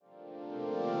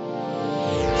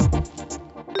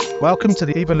Welcome to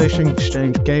the Evolution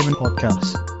Exchange Gaming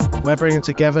Podcast. We're bringing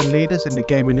together leaders in the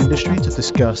gaming industry to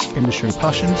discuss industry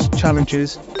passions,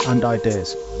 challenges, and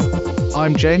ideas.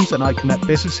 I'm James, and I connect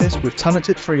businesses with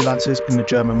talented freelancers in the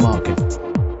German market.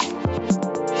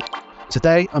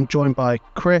 Today, I'm joined by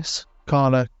Chris,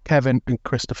 Karla, Kevin, and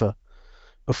Christopher.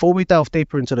 Before we delve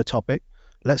deeper into the topic,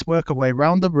 let's work our way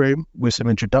around the room with some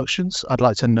introductions. I'd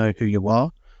like to know who you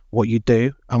are, what you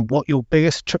do, and what your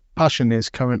biggest passion is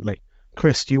currently.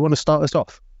 Chris, do you want to start us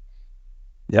off?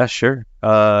 Yeah, sure.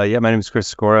 My name is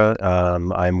Chris Sykora.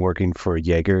 I'm working for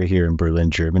YAGER here in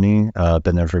Berlin, Germany.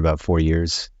 Been there for about 4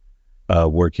 years,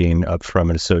 working up from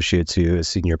an associate to a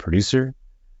senior producer.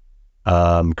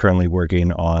 Currently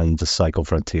working on the Cycle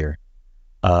Frontier.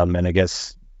 And I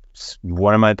guess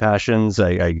one of my passions,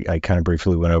 I kind of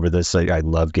briefly went over this. I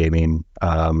love gaming,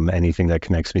 anything that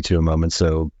connects me to a moment.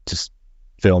 So just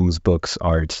films, books,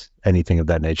 art, anything of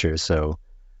that nature. So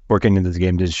working in the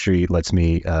game industry lets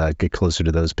me get closer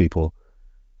to those people.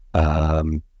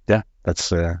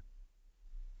 That's one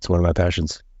of my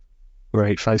passions.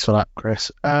 Great, thanks for that,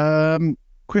 Chris.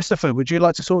 Christopher, would you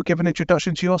like to sort of give an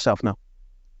introduction to yourself now?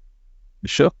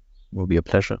 Sure, will be a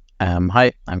pleasure.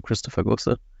 Hi, I'm Christopher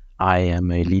Goile. I am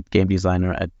a lead game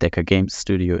designer at DECA Games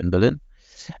studio in Berlin.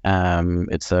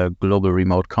 It's a global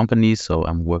remote company, so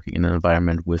I'm working in an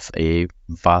environment with a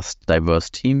vast, diverse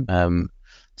team.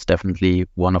 It's definitely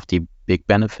one of the big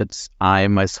benefits. I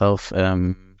myself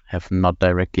have not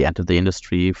directly entered the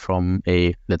industry from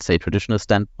a, let's say, traditional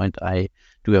standpoint. I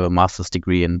do have a master's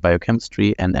degree in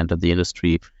biochemistry and entered the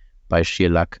industry by sheer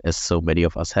luck, as so many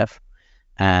of us have.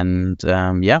 And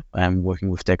I'm working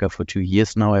with DECA for 2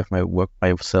 years now. I've worked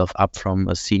myself up from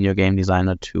a senior game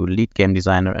designer to lead game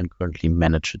designer and currently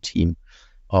manage a team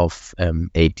of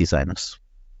 8 designers.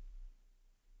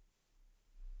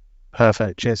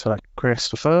 Perfect. Cheers for that,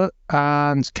 Christopher.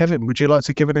 And Kevin, would you like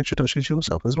to give an introduction to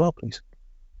yourself as well, please?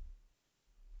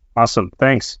 Awesome.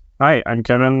 Thanks. Hi, I'm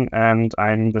Kevin, and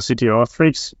I'm the CTO of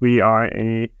THREAKS. We are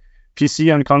a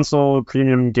PC and console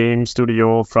premium game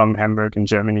studio from Hamburg in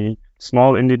Germany.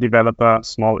 Small-ish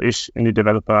indie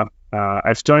developer.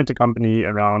 I've joined the company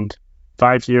around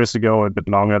 5 years ago, a bit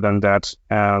longer than that,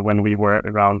 when we were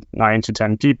around 9 to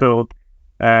 10 people.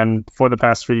 And for the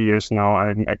past 3 years now,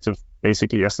 I'm active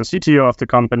basically as the CTO of the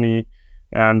company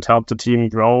and help the team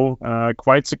grow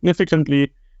quite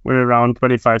significantly. We're around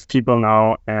 25 people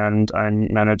now, and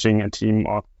I'm managing a team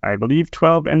of, I believe,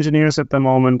 12 engineers at the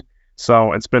moment.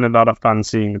 So it's been a lot of fun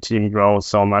seeing the team grow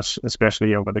so much,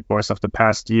 especially over the course of the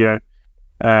past year.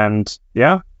 And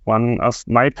one of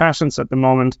my passions at the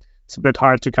moment, it's a bit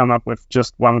hard to come up with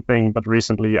just one thing, but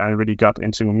recently I really got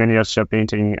into miniature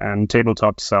painting and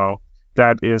tabletop. So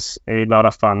that is a lot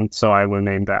of fun. So I will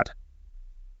name that.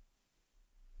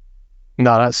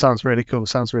 No, that sounds really cool.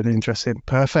 Sounds really interesting.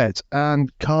 Perfect.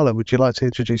 And Karla, would you like to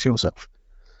introduce yourself?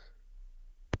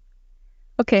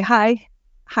 Okay, hi.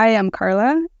 Hi, I'm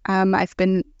Karla. I've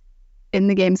been in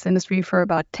the games industry for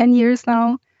about 10 years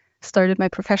now. Started my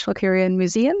professional career in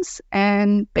museums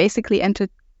and basically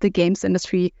entered the games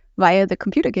industry via the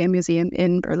Computer Game Museum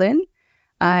in Berlin.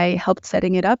 I helped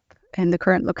setting it up in the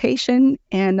current location,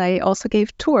 and I also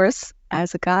gave tours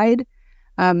as a guide.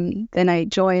 Then I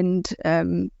joined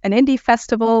an indie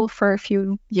festival for a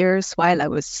few years while I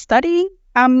was studying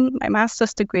my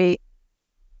master's degree,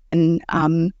 and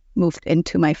moved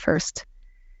into my first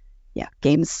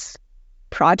games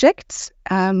project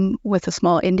with a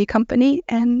small indie company.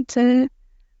 And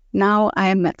now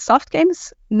I'm at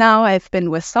SOFTGAMES. Now I've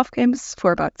been with SOFTGAMES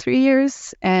for about 3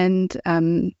 years and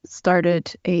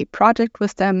started a project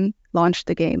with them, launched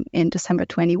the game in December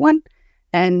 21,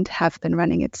 and have been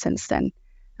running it since then.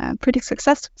 Pretty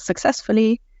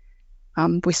successfully.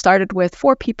 We started with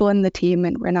 4 people in the team,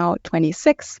 and we're now at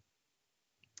 26.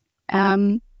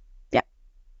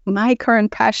 My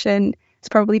current passion is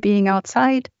probably being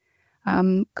outside,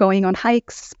 going on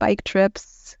hikes, bike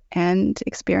trips, and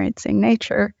experiencing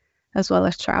nature, as well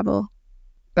as travel.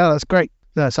 Oh, that's great.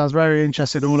 That sounds very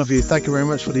interesting, all of you. Thank you very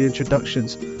much for the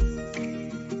introductions.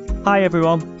 Hi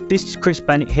everyone, this is Chris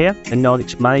Bennett here, the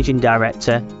Nordics Managing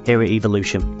Director here at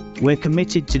Evolution. We're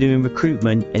committed to doing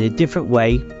recruitment in a different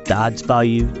way that adds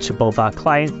value to both our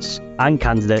clients and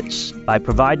candidates by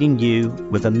providing you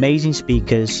with amazing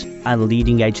speakers and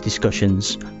leading edge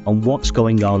discussions on what's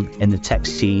going on in the tech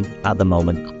scene at the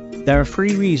moment. There are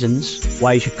 3 reasons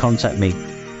why you should contact me.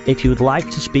 If you would like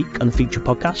to speak on a future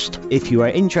podcast, if you are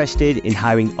interested in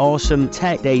hiring awesome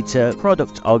tech, data,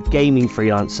 product or gaming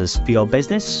freelancers for your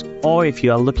business, or if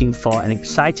you are looking for an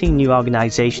exciting new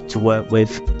organization to work with,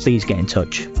 please get in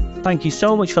touch. Thank you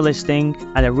so much for listening,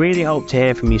 and I really hope to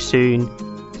hear from you soon.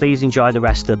 Please enjoy the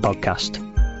rest of the podcast.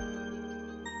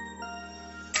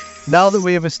 Now that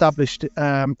we have established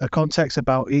a context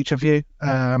about each of you,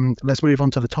 let's move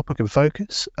on to the topic of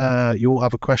focus. You all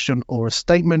have a question or a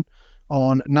statement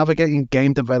on navigating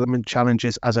game development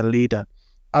challenges as a leader.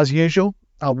 As usual,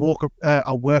 I'll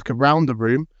work around the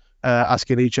room,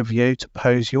 asking each of you to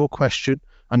pose your question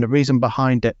and the reason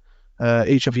behind it.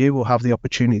 Each of you will have the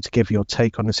opportunity to give your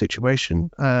take on the situation.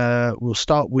 We'll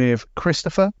start with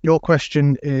Christopher. Your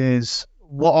question is,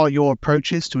 what are your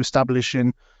approaches to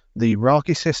establishing the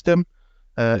hierarchy system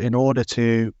in order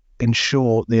to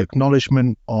ensure the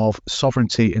acknowledgement of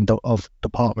sovereignty of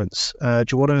departments? Do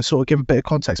you want to sort of give a bit of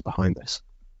context behind this?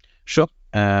 Sure.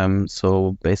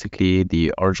 So basically,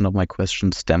 the origin of my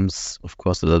question stems, of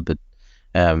course, a little bit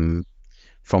from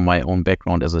my own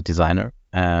background as a designer.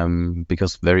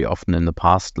 Because very often in the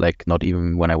past, like not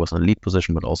even when I was in a lead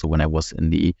position, but also when I was in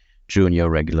the junior,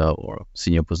 regular, or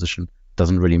senior position,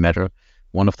 doesn't really matter.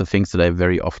 One of the things that I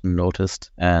very often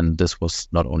noticed, and this was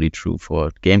not only true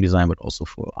for game design, but also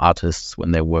for artists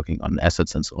when they're working on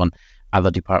assets and so on,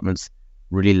 other departments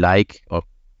really like, or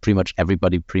pretty much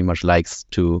everybody pretty much likes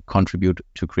to contribute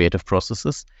to creative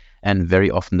processes. And very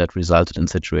often that resulted in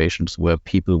situations where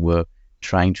people were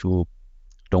trying to,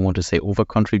 don't want to say over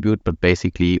contribute, but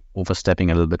basically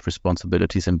overstepping a little bit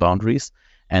responsibilities and boundaries.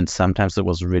 And sometimes it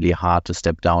was really hard to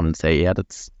step down and say, yeah,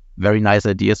 that's very nice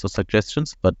ideas or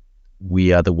suggestions, but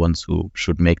we are the ones who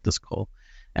should make this call.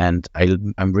 And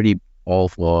I'm really all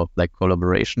for like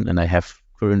collaboration. And I have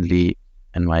currently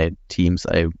in my teams,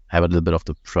 I have a little bit of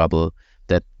the trouble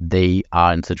that they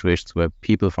are in situations where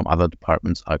people from other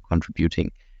departments are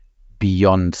contributing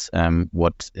beyond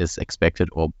what is expected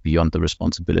or beyond the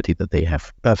responsibility that they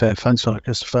have. Perfect. Thanks for that,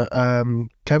 Christopher.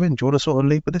 Kevin, do you want to sort of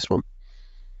lead with this one?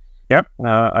 Yep,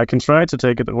 I can try to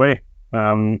take it away.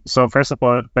 So first of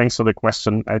all, thanks for the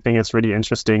question. I think it's really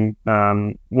interesting.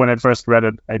 When I first read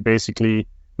it,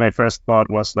 my first thought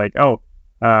was like,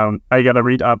 I got to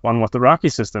read up on what the hierarchy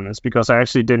system is, because I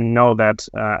actually didn't know that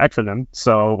acronym.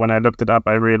 So when I looked it up,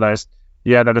 I realized,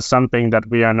 yeah, that is something that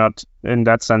we are not, in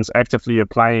that sense, actively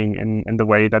applying in the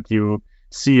way that you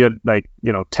see it, like,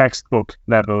 textbook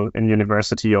level in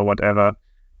university or whatever.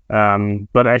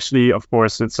 But actually, of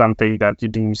course, it's something that you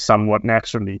do somewhat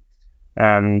naturally.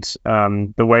 And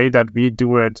the way that we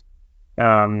do it,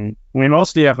 we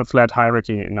mostly have a flat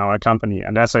hierarchy in our company.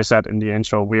 And as I said in the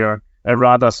intro, we are a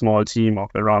rather small team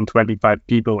of around 25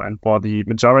 people. And for the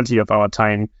majority of our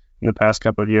time in the past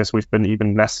couple of years, we've been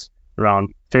even less,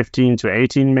 around 15 to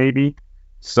 18 maybe.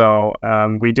 So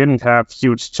we didn't have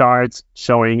huge charts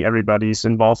showing everybody's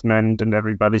involvement and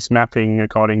everybody's mapping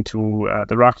according to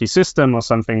the hierarchy system or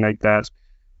something like that.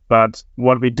 But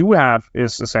what we do have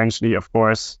is essentially, of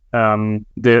course,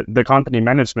 the company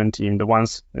management team, the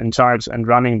ones in charge and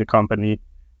running the company,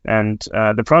 and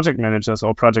the project managers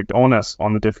or project owners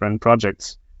on the different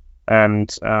projects.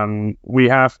 And we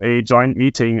have a joint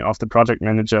meeting of the project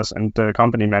managers and the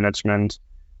company management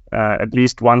at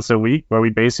least once a week, where we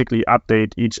basically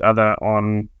update each other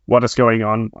on what is going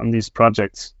on these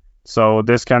projects. So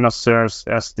this kind of serves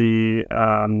as the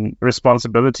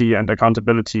responsibility and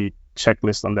accountability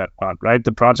checklist on that part, right?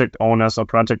 The project owners or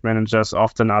project managers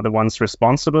often are the ones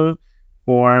responsible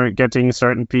for getting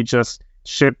certain features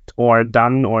shipped or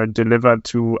done or delivered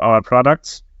to our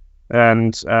products.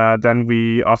 And then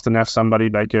we often have somebody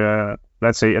like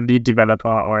let's say a lead developer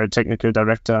or a technical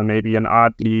director, maybe an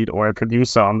art lead or a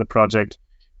producer on the project,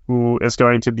 who is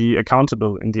going to be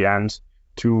accountable in the end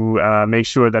to make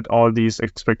sure that all these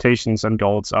expectations and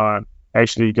goals are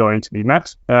actually going to be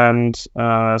met. And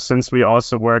since we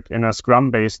also work in a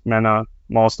Scrum-based manner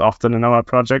most often in our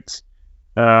projects,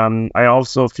 I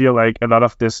also feel like a lot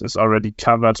of this is already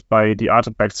covered by the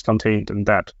artifacts contained in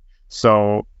that.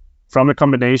 So from a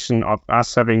combination of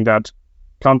us having that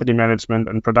company management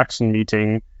and production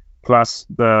meeting, plus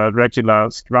the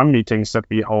regular Scrum meetings that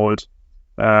we hold,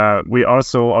 we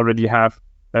also already have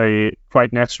a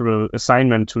quite natural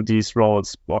assignment to these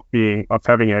roles of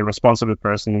having a responsible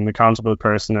person, an accountable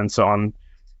person, and so on.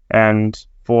 And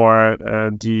for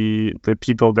the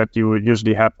people that you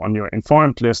usually have on your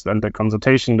informed list and the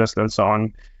consultation list and so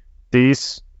on,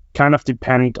 these kind of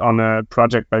depend on a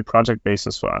project by project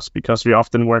basis for us, because we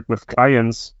often work with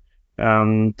clients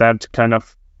that kind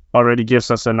of already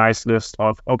gives us a nice list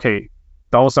of, okay,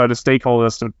 those are the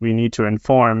stakeholders that we need to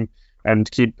inform and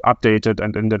keep updated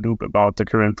and in the loop about the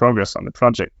current progress on the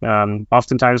project.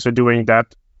 Oftentimes we're doing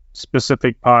that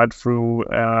specific part through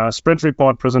sprint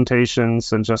report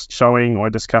presentations and just showing or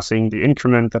discussing the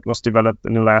increment that was developed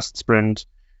in the last sprint.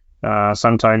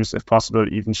 Sometimes, if possible,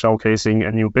 even showcasing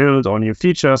a new build or new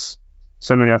features,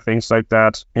 similar things like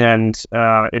that. And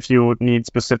if you need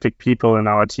specific people in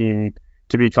our team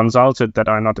to be consulted that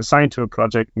are not assigned to a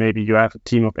project. Maybe you have a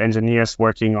team of engineers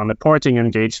working on a porting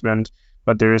engagement,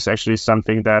 but there is actually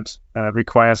something that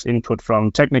requires input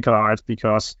from technical art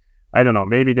because, I don't know,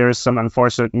 maybe there is some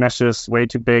unfortunate meshes way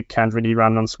too big, can't really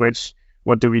run on Switch.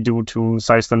 What do we do to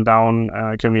size them down?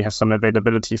 Can we have some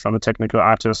availability from a technical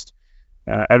artist?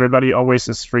 Everybody always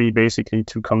is free basically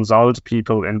to consult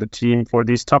people in the team for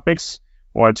these topics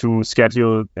or to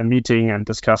schedule a meeting and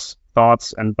discuss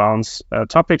thoughts and bounce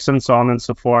topics and so on and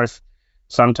so forth.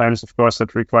 Sometimes, of course,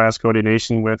 that requires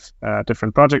coordination with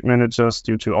different project managers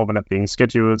due to overlapping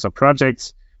schedules or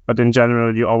projects. But in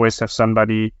general, you always have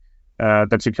somebody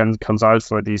that you can consult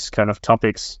for these kind of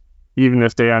topics, even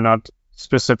if they are not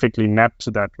specifically mapped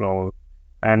to that role.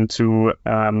 And to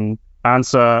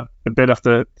answer a bit of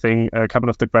the thing, a couple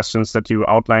of the questions that you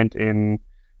outlined in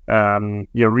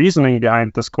your reasoning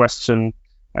behind this question,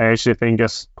 I actually think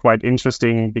is quite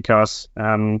interesting because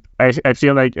I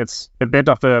feel like it's a bit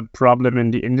of a problem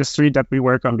in the industry that we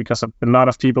work on because a lot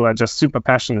of people are just super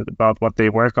passionate about what they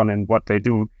work on and what they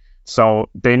do. So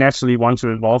they naturally want to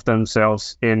involve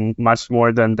themselves in much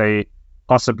more than they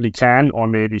possibly can or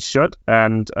maybe should.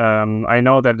 And I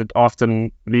know that it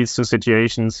often leads to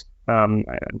situations,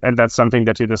 and that's something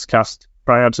that you discussed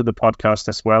prior to the podcast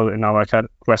as well in our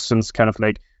questions, kind of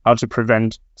like how to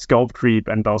prevent scope creep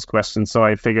and those questions. So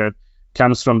I figured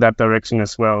comes from that direction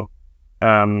as well.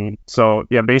 So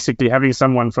yeah, basically having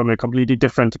someone from a completely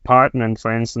different department,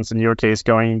 for instance, in your case,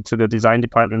 going to the design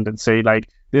department and say like,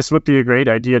 this would be a great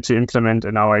idea to implement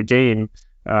in our game.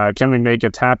 Can we make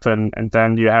it happen? And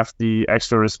then you have the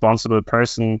extra responsible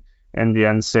person in the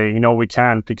end saying, no, we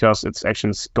can't because it's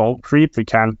actually scope creep. We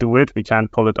can't do it. We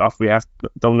can't pull it off. We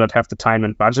do not have the time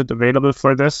and budget available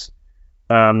for this.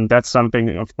 That's something,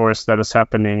 of course, that is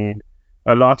happening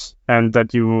a lot and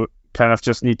that you kind of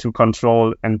just need to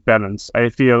control and balance. I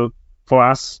feel for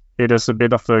us, it is a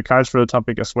bit of a cultural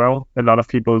topic as well. A lot of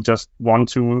people just want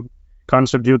to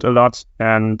contribute a lot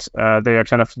and they are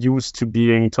kind of used to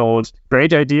being told,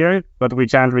 great idea, but we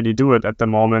can't really do it at the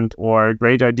moment, or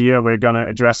great idea, we're going to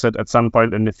address it at some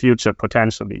point in the future,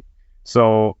 potentially.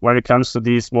 So when it comes to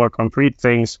these more concrete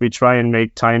things, we try and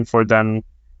make time for them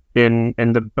in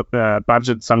the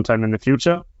budget sometime in the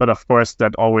future, but of course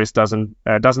that always doesn't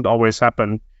always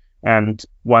happen. And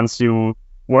once you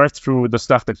work through the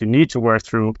stuff that you need to work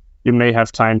through, you may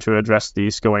have time to address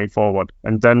these going forward,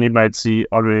 and then you might see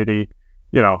already,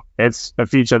 you know, it's a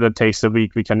feature that takes a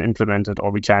week, we can implement it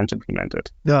or we can't implement it.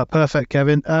 Yeah, perfect,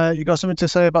 Kevin. You got something to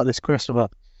say about this, Christopher?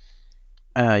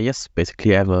 Yes,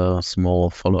 basically I have a small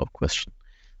follow-up question.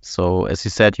 So as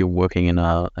you said, you're working in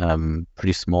a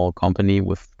pretty small company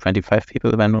with 25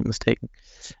 people, if I'm not mistaken.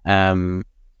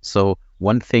 So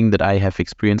one thing that I have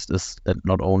experienced is that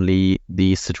not only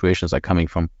these situations are coming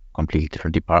from completely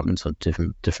different departments or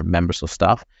different members of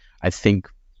staff. I think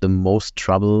the most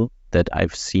trouble that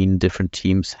I've seen different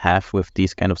teams have with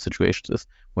these kind of situations is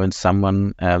when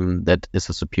someone that is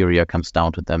a superior comes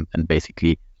down to them and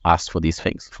basically asks for these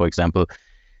things. For example,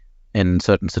 in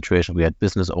certain situations, we had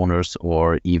business owners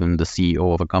or even the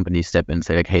CEO of a company step in and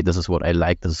say like, hey, this is what I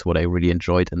like. This is what I really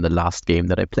enjoyed in the last game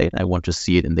that I played. I want to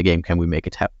see it in the game. Can we make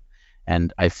it happen?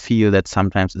 And I feel that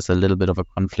sometimes it's a little bit of a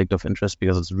conflict of interest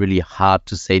because it's really hard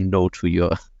to say no to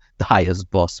the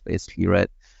highest boss, basically, right?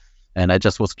 And I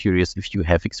just was curious if you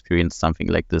have experienced something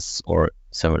like this or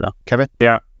similar. Kevin?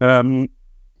 Yeah,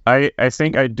 I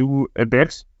think I do a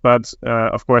bit, but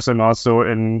of course I'm also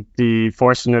in the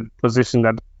fortunate position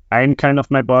that I'm kind of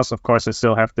my boss. Of course, I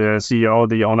still have the CEO,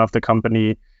 the owner of the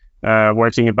company,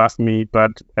 working above me.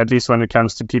 But at least when it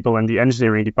comes to people in the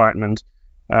engineering department,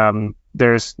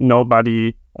 there's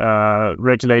nobody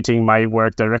regulating my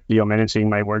work directly or managing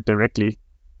my work directly.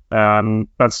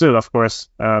 But still, of course,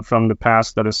 from the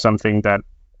past, that is something that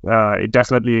I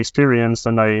definitely experienced.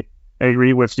 And I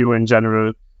agree with you in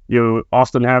general. You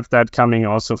often have that coming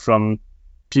also from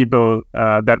people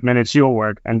that manage your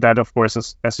work. And that, of course,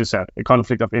 is, as you said, a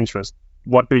conflict of interest.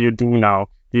 What do you do now?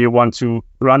 Do you want to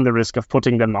run the risk of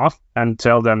putting them off and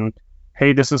tell them,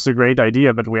 hey, this is a great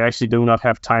idea, but we actually do not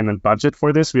have time and budget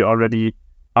for this. We already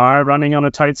are running on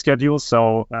a tight schedule.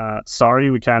 So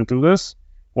sorry, we can't do this.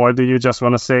 Or do you just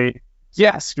want to say,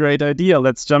 yes, great idea,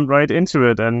 let's jump right into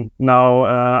it. And now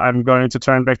I'm going to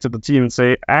turn back to the team and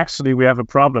say, actually, we have a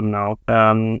problem now.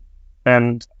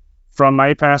 And from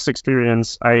my past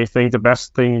experience, I think the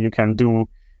best thing you can do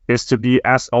is to be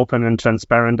as open and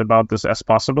transparent about this as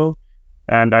possible.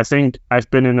 And I think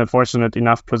I've been in a fortunate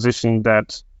enough position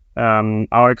that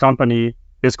our company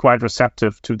is quite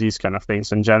receptive to these kind of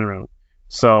things in general.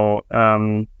 So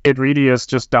it really is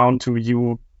just down to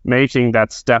you making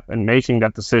that step and making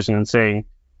that decision and saying,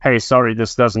 hey, sorry,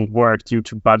 this doesn't work due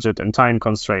to budget and time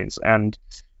constraints. And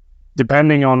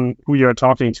depending on who you're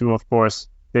talking to, of course,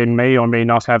 they may or may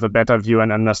not have a better view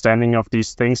and understanding of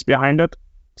these things behind it.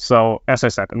 So as I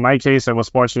said, in my case, I was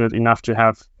fortunate enough to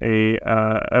have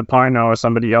a partner or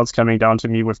somebody else coming down to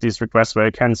me with these requests where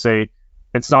I can say,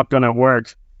 it's not going to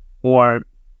work. Or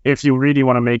if you really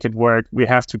want to make it work, we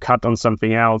have to cut on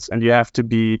something else. And you have to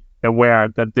be aware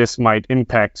that this might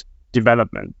impact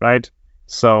development, right?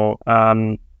 So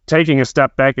taking a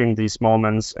step back in these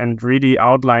moments and really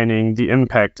outlining the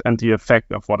impact and the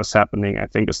effect of what is happening, I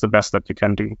think is the best that you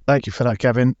can do. Thank you for that,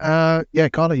 Kevin. Yeah,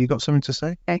 Karla, you got something to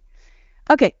say?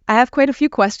 Okay, I have quite a few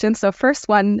questions. So first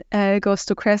one goes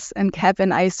to Chris and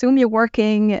Kevin. I assume you're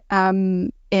working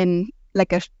in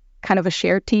like a kind of a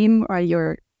shared team, or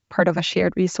you're part of a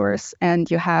shared resource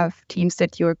and you have teams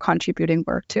that you're contributing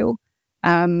work to,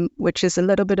 which is a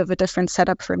little bit of a different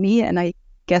setup for me, and I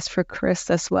guess for Chris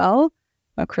as well,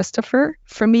 or Christopher.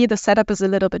 For me, the setup is a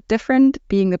little bit different,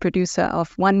 being the producer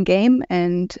of one game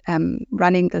and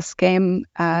running this game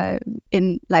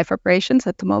in live operations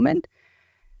at the moment.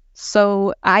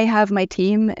 So I have my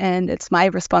team, and it's my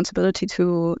responsibility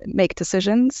to make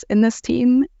decisions in this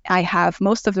team. I have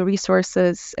most of the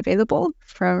resources available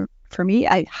for me.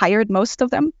 I hired most of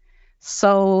them.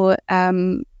 So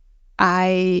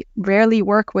I rarely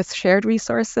work with shared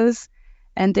resources,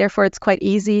 and therefore it's quite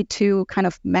easy to kind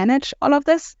of manage all of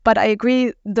this. But I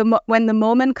agree, when the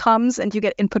moment comes and you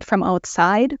get input from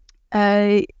outside,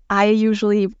 I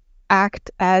usually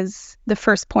act as the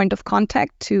first point of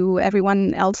contact to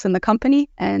everyone else in the company.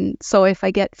 And so if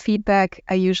I get feedback,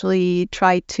 I usually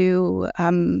try to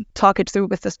talk it through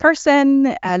with this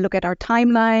person, look at our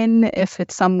timeline. If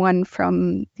it's someone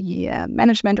from the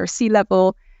management or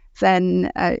C-level,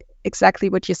 then exactly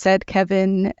what you said,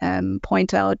 Kevin,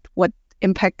 point out what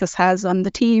impact this has on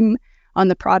the team, on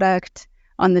the product,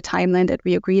 on the timeline that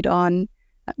we agreed on.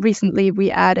 Recently,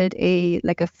 we added a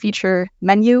feature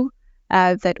menu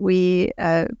that we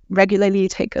regularly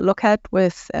take a look at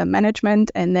with management,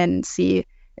 and then see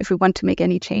if we want to make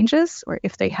any changes or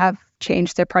if they have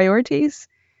changed their priorities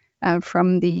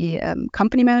from the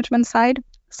company management side.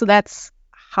 So that's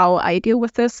how I deal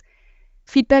with this.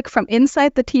 Feedback from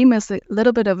inside the team is a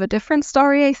little bit of a different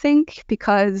story, I think,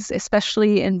 because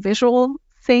especially in visual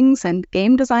things and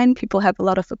game design, people have a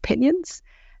lot of opinions.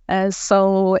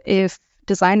 So if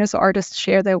designers or artists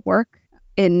share their work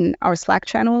in our Slack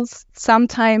channels,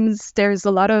 sometimes there's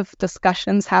a lot of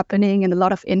discussions happening and a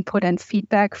lot of input and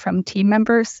feedback from team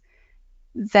members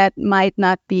that might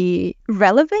not be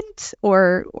relevant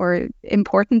or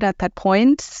important at that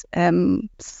point.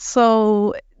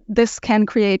 So this can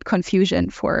create confusion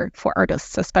for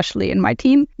artists, especially in my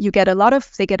team. They get a lot of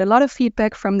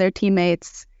feedback from their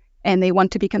teammates and they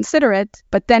want to be considerate,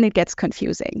 but then it gets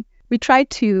confusing. We try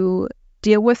to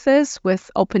deal with this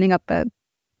with opening up a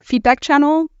feedback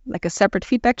channel, like a separate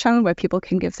feedback channel where people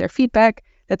can give their feedback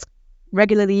that's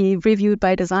regularly reviewed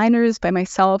by designers, by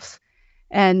myself.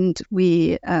 And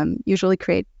we usually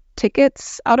create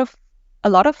tickets out of a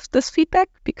lot of this feedback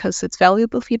because it's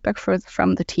valuable feedback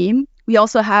from the team. We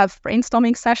also have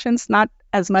brainstorming sessions, not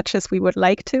as much as we would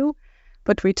like to,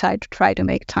 but we try to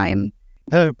make time.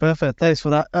 Oh, perfect. Thanks for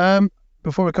that.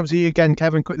 Before we come to you again,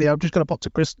 Kevin, quickly, I'm just going to pop to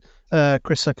Chris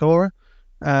Sykora.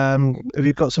 Have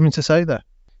you got something to say there?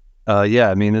 Yeah,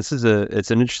 I mean, it's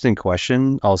an interesting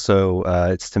question. Also,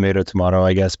 it's tomato,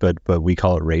 I guess, but we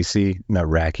call it racy, not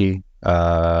racky,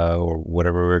 or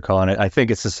whatever we're calling it. I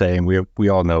think it's the same. We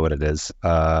all know what it is.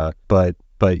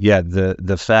 But yeah,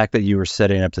 the fact that you were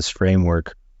setting up this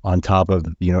framework on top of,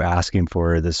 asking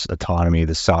for this autonomy,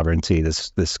 this sovereignty,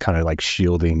 this kind of like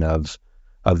shielding of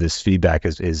this feedback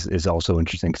is also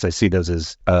interesting, because I see those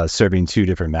as serving two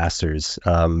different masters.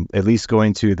 At least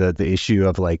going to the issue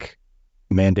of like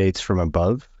mandates from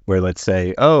above, where let's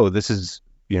say, oh, this is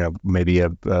maybe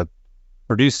a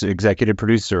executive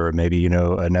producer, or maybe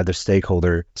another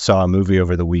stakeholder saw a movie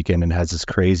over the weekend and has this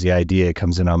crazy idea. It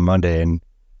comes in on Monday and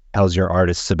tells your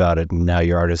artists about it, and now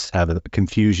your artists have a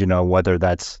confusion on whether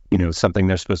that's something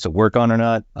they're supposed to work on or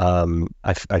not.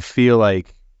 I feel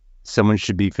like someone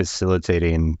should be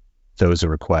facilitating those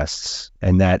requests,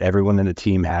 and that everyone in the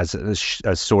team has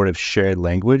a sort of shared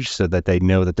language, so that they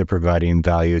know that they're providing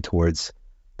value towards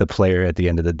the player at the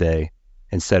end of the day,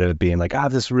 instead of being like,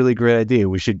 this really great idea,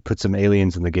 we should put some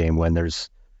aliens in the game, when there's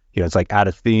it's like out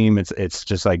of theme. It's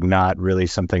just like not really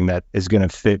something that is going to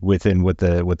fit within what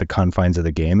the confines of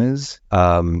the game is.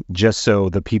 Just so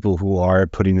the people who are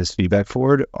putting this feedback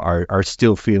forward are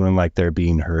still feeling like they're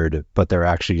being heard, but they're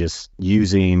actually just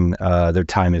using their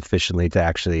time efficiently to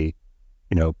actually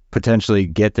potentially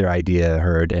get their idea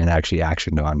heard and actually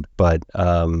actioned on. But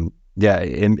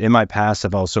in my past,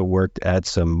 I've also worked at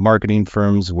some marketing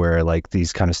firms where like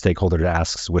these kind of stakeholder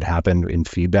asks would happen in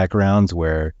feedback rounds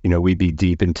where, we'd be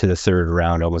deep into the third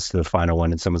round, almost to the final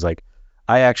one. And someone's like,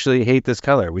 I actually hate this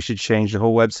color. We should change the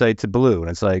whole website to blue. And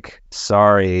it's like,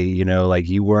 sorry, like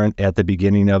you weren't at the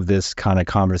beginning of this kind of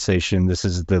conversation. This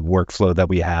is the workflow that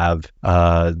we have.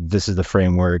 This is the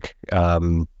framework.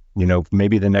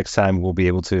 Maybe the next time we'll be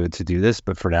able to do this,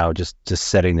 but for now, just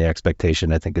setting the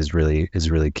expectation, I think is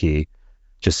really key,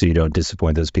 just so you don't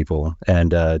disappoint those people.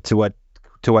 And to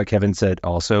what Kevin said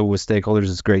also with stakeholders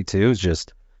is great too, is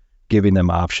just giving them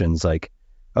options like,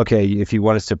 okay, if you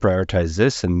want us to prioritize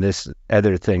this and this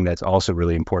other thing that's also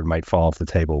really important might fall off the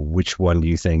table, which one do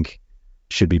you think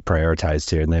should be prioritized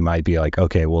here? And they might be like,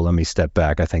 okay, well, let me step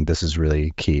back. I think this is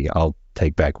really key. I'll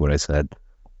take back what I said.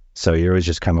 So you're always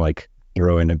just kind of like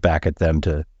throwing it back at them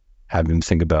to have them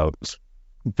think about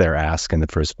their ask in the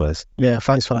first place. Yeah,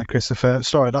 thanks for that, Christopher.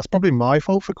 Sorry, that's probably my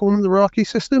fault for calling it the hierarchy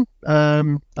system.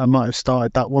 I might have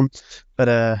started that one, but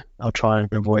I'll try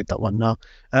and avoid that one now.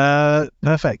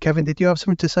 Perfect. Kevin, did you have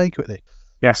something to say quickly?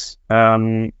 Yes.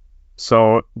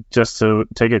 So just to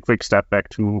take a quick step back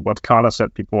to what Karla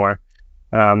said before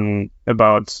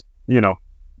about,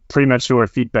 premature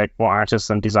feedback for artists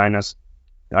and designers.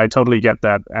 I totally get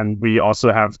that. And we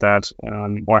also have that,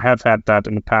 or have had that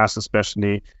in the past,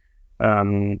 especially.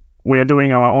 We are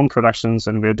doing our own productions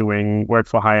and we're doing work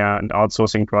for hire and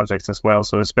outsourcing projects as well.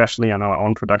 So especially on our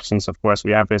own productions, of course,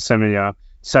 we have a similar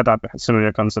setup,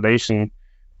 similar constellation.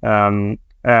 And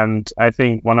I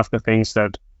think one of the things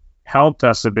that helped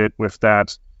us a bit with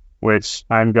that, which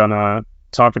I'm going to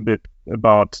talk a bit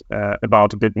about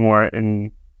a bit more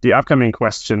in the upcoming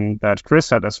question that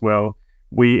Chris had as well,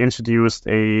 we introduced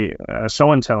a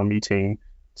show and tell meeting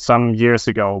some years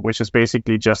ago, which is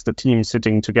basically just a team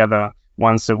sitting together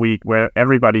once a week where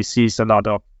everybody sees a lot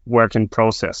of work in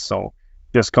process. So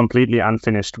just completely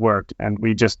unfinished work. And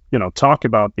we just, talk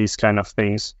about these kind of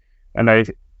things. And I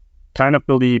kind of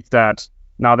believe that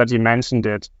now that you mentioned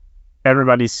it,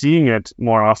 everybody seeing it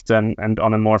more often and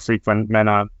on a more frequent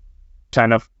manner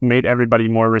kind of made everybody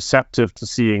more receptive to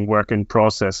seeing work in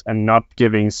process and not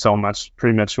giving so much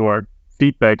premature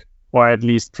feedback, or at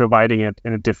least providing it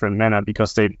in a different manner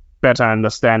because they better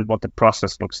understand what the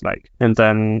process looks like. And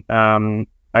then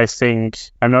I think,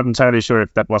 I'm not entirely sure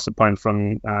if that was a point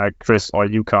from Chris or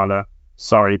you, Karla,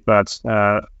 sorry, but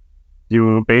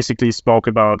you basically spoke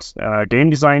about game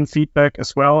design feedback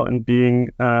as well and being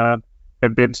a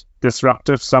bit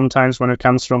disruptive sometimes when it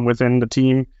comes from within the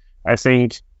team. I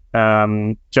think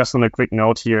just on a quick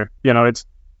note here, it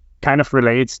kind of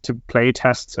relates to play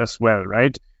tests as well,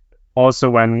 right? Also,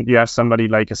 when you have somebody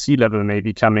like a C-level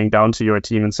maybe coming down to your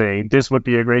team and saying, this would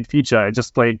be a great feature. I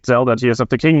just played Zelda Tears of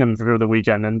the Kingdom through the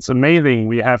weekend, and it's amazing.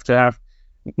 We have to have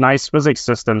nice physics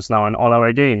systems now in all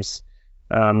our games.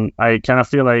 I kind of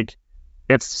feel like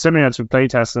it's similar to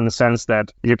playtests in the sense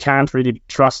that you can't really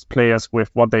trust players with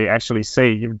what they actually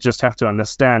say. You just have to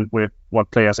understand with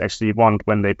what players actually want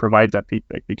when they provide that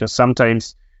feedback, because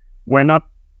sometimes we're not,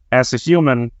 as a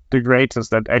human, the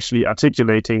greatest at actually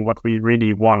articulating what we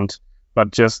really want,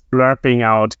 but just blurping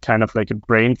out kind of like a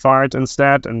brain fart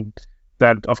instead. And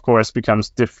that, of course, becomes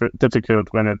difficult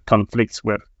when it conflicts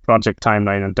with project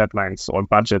timeline and deadlines or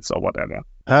budgets or whatever.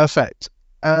 Perfect.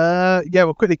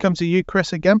 We'll quickly come to you,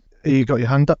 Chris, again. You got your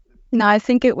hand up. No, I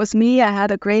think it was me. I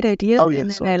had a great idea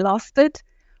and then I lost it.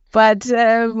 But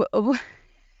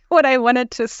what I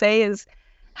wanted to say is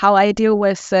how I deal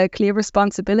with clear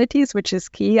responsibilities, which is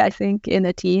key, I think, in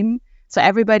a team. So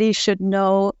everybody should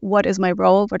know what is my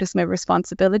role, what is my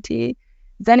responsibility.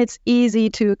 Then it's easy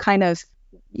to kind of,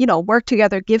 work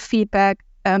together, give feedback,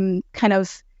 kind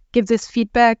of give this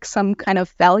feedback some kind of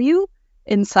value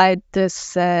inside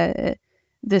this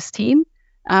team.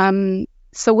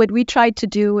 So what we try to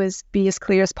do is be as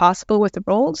clear as possible with the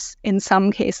roles. In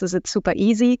some cases, it's super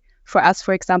easy. For us,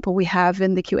 for example, we have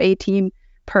in the QA team,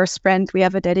 per sprint, we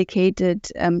have a dedicated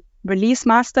release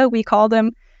master, we call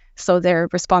them. So they're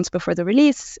responsible for the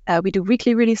release. We do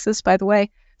weekly releases, by the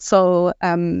way. So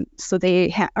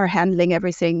they are handling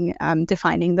everything,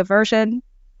 defining the version.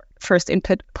 First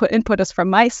input is from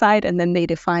my side, and then they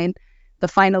define the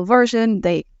final version.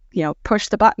 They, push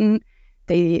the button.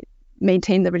 They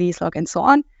maintain the release log and so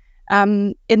on.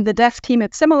 In the dev team,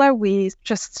 it's similar. We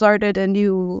just started a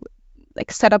new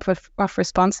setup of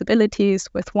responsibilities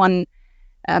with one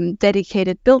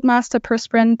dedicated build master per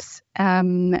sprint,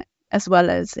 as well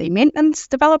as a maintenance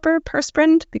developer per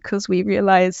sprint, because we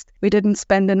realized we didn't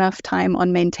spend enough time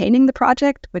on maintaining the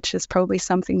project, which is probably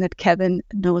something that Kevin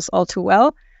knows all too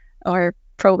well, or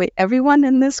probably everyone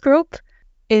in this group.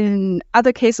 In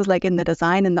other cases, like in the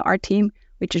design and the art team,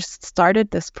 we just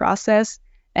started this process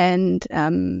and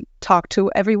talked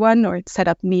to everyone or set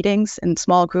up meetings in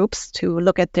small groups to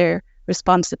look at their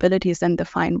responsibilities and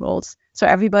define roles. So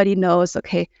everybody knows,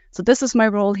 okay, so this is my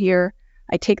role here.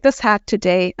 I take this hat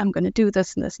today. I'm going to do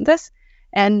this and this and this.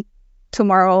 And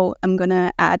tomorrow I'm going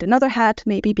to add another hat,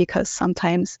 maybe because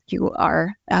sometimes you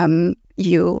are,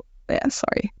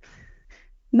 sorry.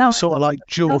 No, Sort of like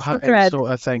dual hatting sort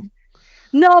of thing.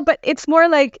 No, but it's more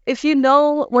like if you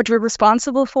know what you're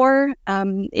responsible for,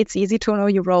 it's easy to know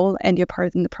your role and your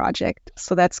part in the project.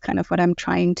 So that's kind of what I'm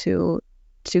trying to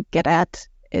get at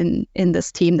in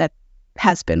this team that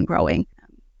has been growing.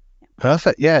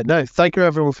 Perfect. Yeah, no, thank you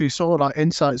everyone for your sort of like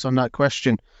insights on that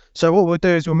question. So what we'll do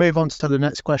is we'll move on to the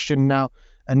next question now.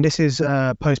 And this is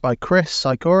posed by Chris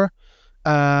Sykora.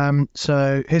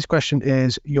 So his question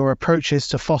is your approaches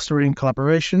to fostering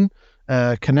collaboration,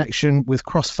 connection with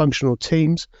cross-functional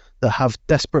teams that have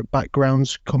disparate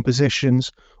backgrounds,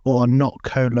 compositions, or are not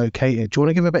co-located. Do you want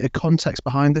to give a bit of context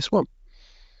behind this one?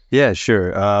 Yeah,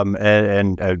 sure.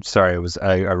 And sorry,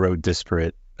 I wrote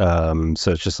disparate.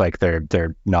 So it's just like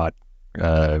they're not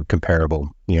comparable.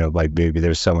 You know, like maybe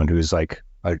there's someone who's like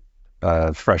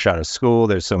fresh out of school.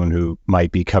 There's someone who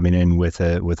might be coming in with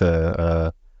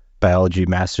a biology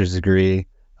master's degree.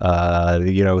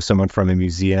 You know, someone from a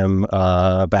museum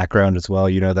background as well.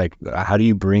 You know, like how do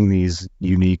you bring these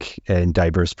unique and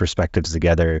diverse perspectives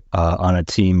together on a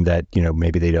team that, you know,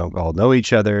 maybe they don't all know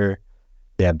each other.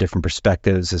 They have different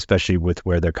perspectives, especially with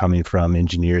where they're coming from.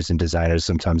 Engineers and designers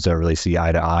sometimes don't really see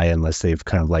eye to eye unless they've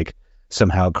kind of like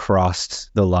somehow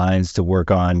crossed the lines to work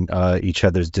on each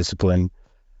other's discipline.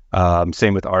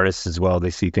 Same with artists as well. They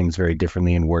see things very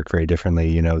differently and work very differently.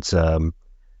 You know,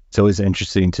 it's always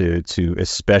interesting to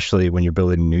especially when you're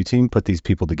building a new team, put these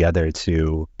people together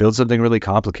to build something really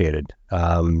complicated.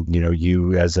 You know,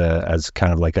 you as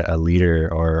kind of like a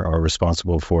leader are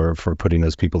responsible for putting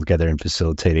those people together and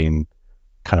facilitating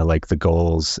kind of like the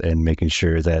goals and making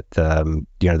sure that,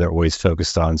 you know, they're always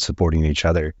focused on supporting each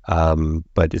other.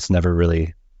 But it's never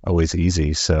really always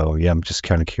easy. So yeah, I'm just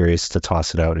kind of curious to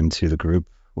toss it out into the group.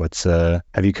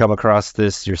 Have you come across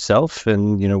this yourself?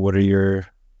 And, you know, what are your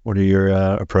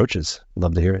approaches?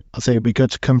 Love to hear it. I think it'd be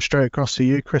good to come straight across to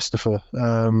you, Christopher.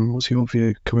 What's your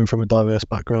view coming from a diverse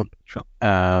background? Sure.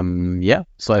 Yeah,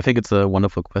 so I think it's a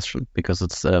wonderful question because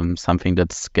it's something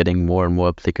that's getting more and more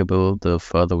applicable the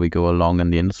further we go along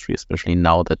in the industry, especially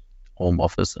now that home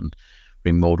office and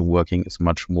remote working is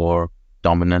much more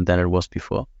dominant than it was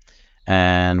before.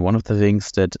 And one of the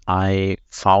things that I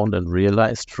found and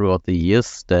realized throughout the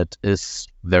years that is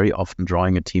very often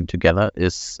drawing a team together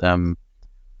is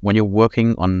when you're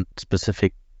working on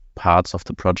specific parts of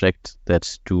the project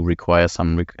that do require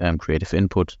some creative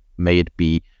input, may it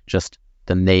be just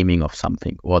the naming of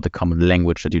something or the common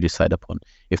language that you decide upon.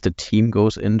 If the team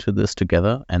goes into this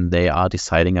together and they are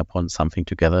deciding upon something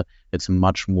together, it's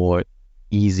much more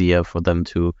easier for them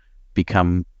to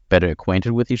become better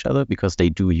acquainted with each other because they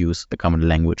do use a common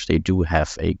language. They do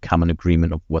have a common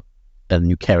agreement of what a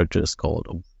new character is called,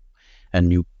 or a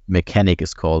new mechanic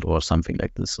is called, or something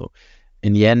like this. So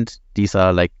in the end, these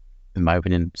are, like, in my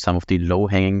opinion, some of the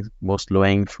most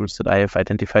low-hanging fruits that I have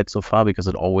identified so far, because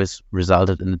it always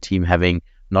resulted in the team having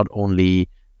not only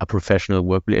a professional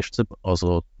work relationship,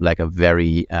 also like a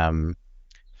very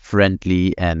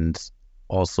friendly and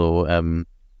also,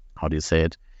 how do you say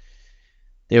it?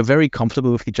 They were very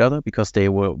comfortable with each other because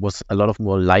was a lot of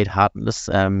more lightheartedness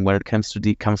when it comes to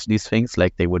these things.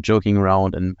 Like they were joking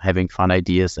around and having fun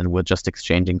ideas and were just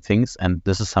exchanging things. And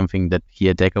this is something that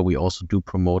here at DECA we also do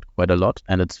promote quite a lot,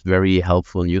 and it's very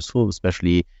helpful and useful,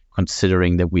 especially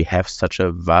considering that we have such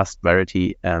a vast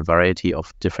variety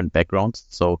of different backgrounds.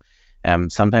 So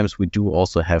sometimes we do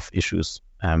also have issues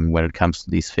when it comes to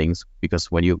these things,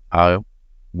 because when you are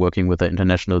working with an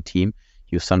international team,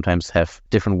 you sometimes have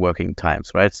different working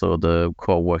times, right? So the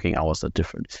core working hours are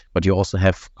different, but you also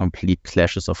have complete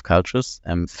clashes of cultures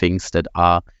and things that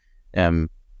are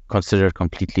considered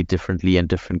completely differently in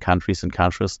different countries and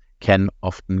cultures can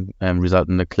often result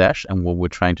in a clash. And what we're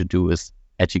trying to do is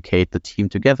educate the team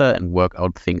together and work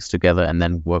out things together, and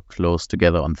then work close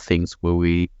together on things where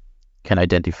we can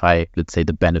identify, let's say,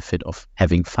 the benefit of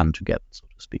having fun together, so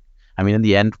to speak. I mean, in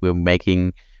the end, we're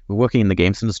working in the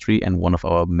games industry, and one of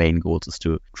our main goals is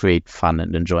to create fun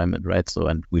and enjoyment, right? So,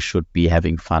 and we should be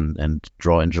having fun and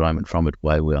draw enjoyment from it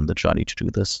while we're on the journey to do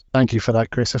this. Thank you for that,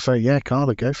 Christopher. Yeah,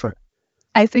 Karla, go for it.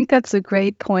 I think that's a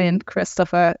great point,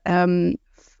 Christopher.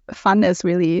 Fun is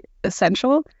really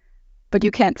essential, but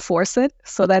you can't force it.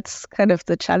 So that's kind of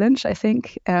the challenge, I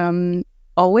think.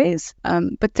 always.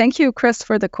 But thank you, Chris,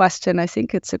 for the question. I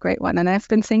think it's a great one. And I've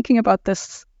been thinking about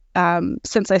this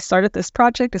since I started this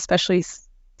project, especially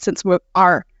since we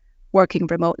are working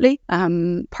remotely.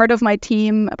 Part of my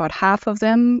team, about half of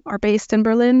them are based in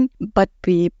Berlin, but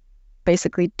we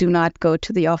basically do not go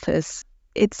to the office.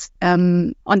 It's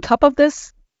on top of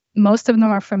this, most of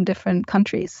them are from different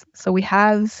countries. So we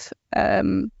have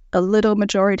a little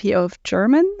majority of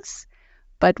Germans,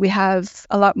 but we have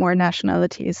a lot more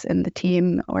nationalities in the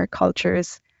team or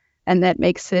cultures. And that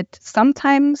makes it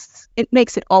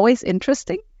always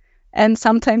interesting and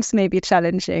sometimes maybe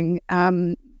challenging.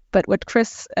 But what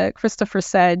Christopher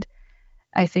said,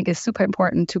 I think is super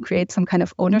important, to create some kind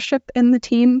of ownership in the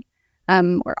team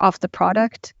or of the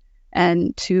product,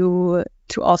 and to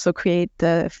also create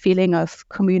the feeling of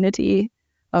community,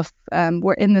 of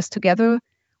we're in this together,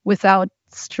 without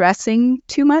stressing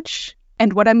too much.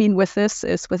 And what I mean with this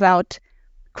is without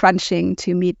crunching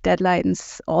to meet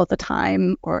deadlines all the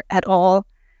time or at all,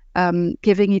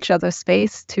 giving each other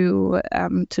space to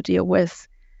deal with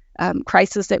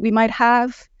crises that we might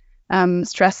have,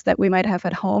 stress that we might have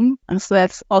at home. And so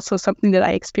that's also something that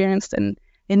I experienced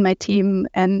in my team,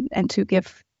 and to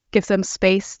give them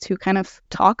space to kind of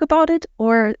talk about it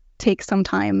or take some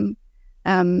time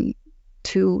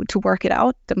to work it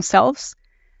out themselves.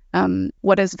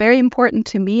 What is very important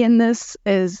to me in this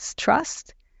is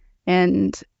trust.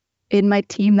 And in my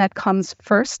team, that comes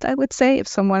first, I would say. If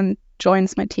someone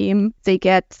joins my team, they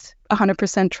get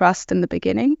 100% trust in the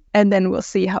beginning, and then we'll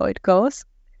see how it goes.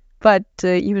 But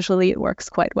usually it works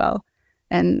quite well.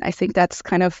 And I think that's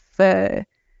kind of a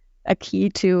key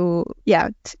to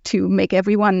make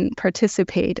everyone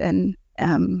participate in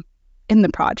the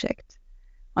project.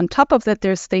 On top of that,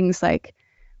 there's things like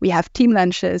we have team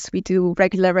lunches, we do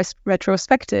regular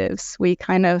retrospectives, we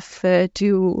kind of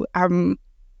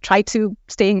try to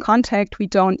stay in contact. We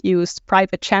don't use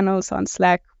private channels on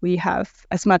Slack. We have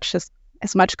as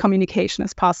much communication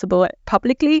as possible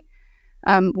publicly.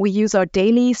 We use our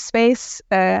daily space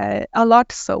a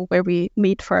lot. So where we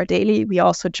meet for our daily, we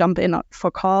also jump in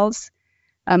for calls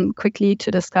quickly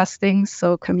to discuss things.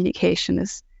 So communication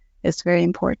is very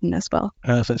important as well.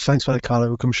 Thanks for that, Karla.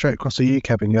 We'll come straight across to you,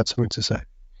 Kevin. You had something to say.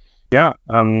 Yeah,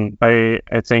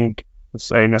 I think the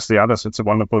same as the others. It's a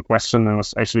wonderful question. I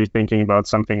was actually thinking about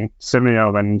something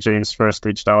similar when James first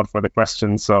reached out for the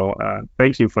question. So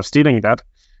thank you for stealing that.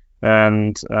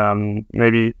 And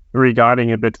maybe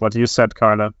regarding a bit what you said,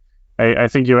 Karla, I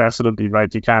think you're absolutely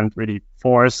right. You can't really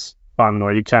force fun,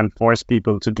 or you can't force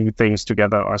people to do things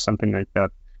together or something like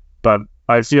that. But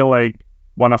I feel like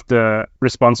one of the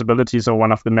responsibilities or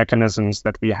one of the mechanisms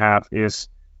that we have is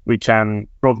we can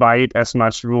provide as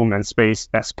much room and space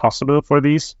as possible for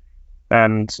these.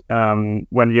 And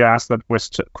when you asked that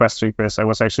question, Chris, I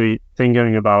was actually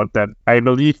thinking about that. I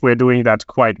believe we're doing that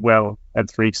quite well at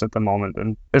THREAKS at the moment.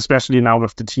 And especially now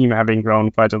with the team having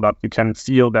grown quite a lot, you can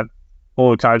feel that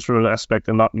whole cultural aspect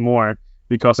a lot more,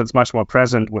 because it's much more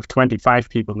present with 25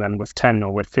 people than with 10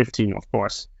 or with 15, of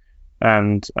course.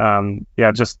 And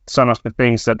just some of the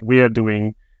things that we are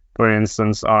doing, for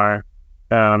instance, are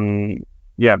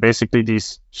basically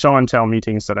these show and tell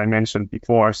meetings that I mentioned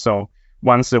before. So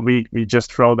once a week, we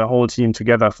just throw the whole team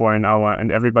together for an hour,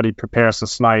 and everybody prepares a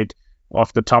slide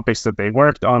of the topics that they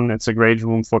worked on. It's a great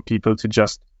room for people to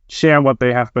just share what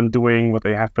they have been doing, what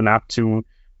they have been up to.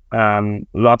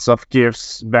 Lots of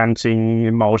gifts, venting,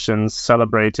 emotions,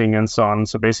 celebrating, and so on.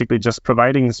 So basically just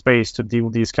providing space to do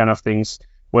these kind of things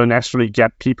will naturally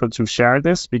get people to share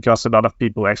this, because a lot of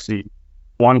people actually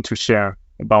want to share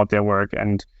about their work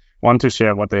and want to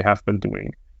share what they have been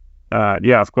doing.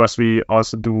 Of course, we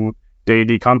also do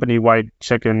daily company-wide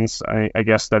check-ins. I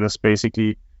guess that is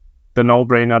basically the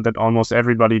no-brainer that almost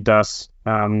everybody does.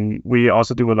 We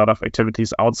also do a lot of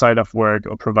activities outside of work,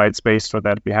 or provide space for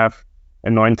that. We have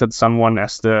anointed someone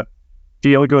as the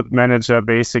feel-good manager,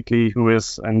 basically, who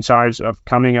is in charge of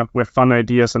coming up with fun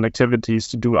ideas and activities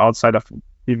to do outside of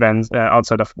events,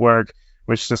 outside of work,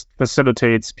 which just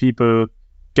facilitates people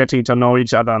getting to know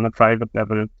each other on a private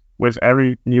level. With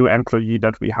every new employee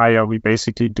that we hire, we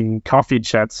basically do coffee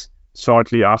chats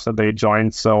shortly after they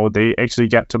join, so they actually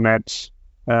get to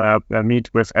meet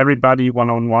with everybody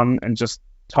one-on-one and just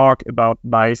talk about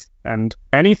life and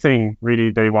anything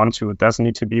really they want to. It doesn't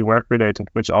need to be work related,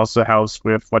 which also helps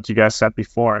with what you guys said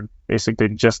before, basically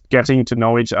just getting to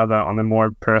know each other on a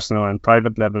more personal and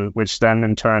private level, which then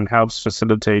in turn helps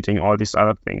facilitating all these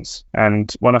other things.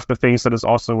 And one of the things that is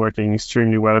also working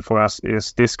extremely well for us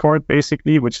is Discord,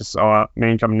 basically, which is our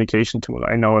main communication tool.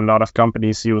 I know a lot of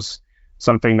companies use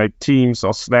something like Teams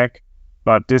or Slack,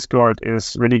 but Discord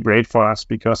is really great for us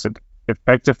because it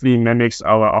effectively mimics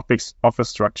our office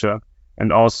structure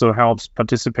and also helps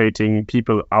participating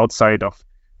people outside of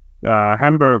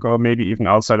Hamburg or maybe even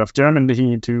outside of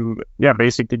Germany to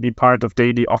basically be part of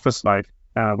daily office life.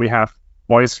 We have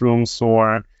voice rooms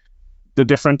for the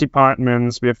different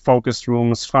departments. We have focus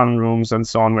rooms, fun rooms, and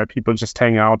so on, where people just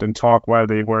hang out and talk while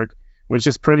they work, which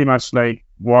is pretty much like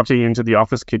walking into the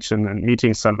office kitchen and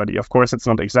meeting somebody. Of course, it's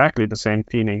not exactly the same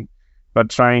feeling, but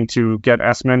trying to get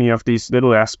as many of these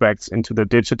little aspects into the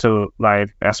digital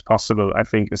life as possible, I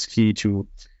think, is key to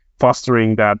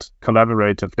fostering that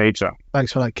collaborative nature.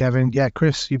 Thanks for that, Kevin. Yeah,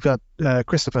 Chris, you've got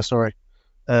Christopher. Sorry,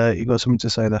 you got something to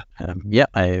say there.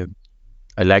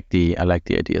 I like the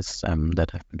ideas that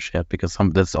have been shared, because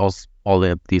that's also all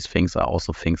of these things are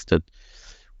also things that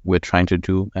we're trying to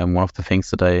do. And one of the things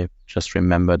that I just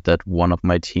remembered that one of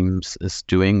my teams is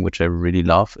doing, which I really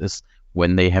love, is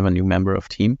when they have a new member of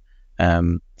team.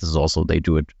 This is also, they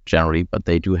do it generally, but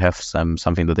they do have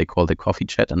something that they call the coffee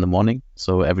chat in the morning.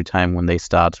 So every time when they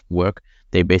start work,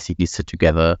 they basically sit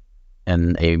together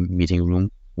in a meeting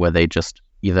room where they just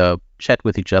either chat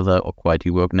with each other or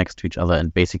quietly work next to each other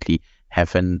and basically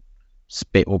have an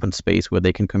open space where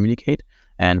they can communicate.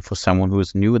 And for someone who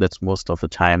is new, that's most of the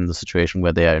time the situation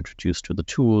where they are introduced to the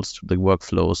tools, to the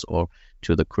workflows, or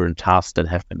to the current tasks that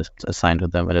have been assigned to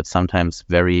them. And it's sometimes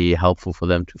very helpful for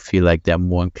them to feel like they're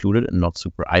more included and not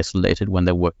super isolated when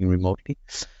they're working remotely.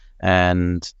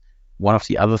 And one of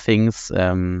the other things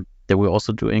that we're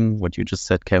also doing, what you just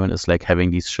said, Kevin, is like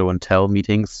having these show and tell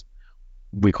meetings.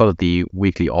 We call it the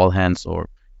weekly all hands, or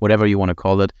whatever you want to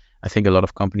call it. I think a lot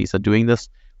of companies are doing this.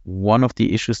 One of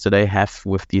the issues that I have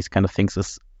with these kind of things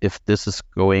is if this is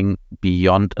going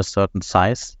beyond a certain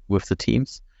size with the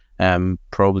teams.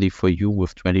 Probably for you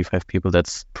with 25 people,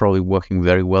 that's probably working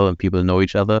very well and people know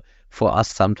each other. For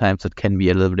us, sometimes it can be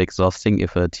a little bit exhausting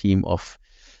if a team of,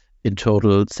 in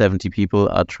total, 70 people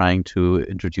are trying to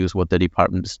introduce what the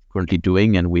department is currently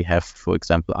doing. And we have, for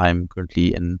example, I'm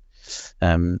currently in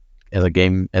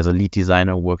as a lead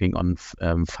designer working on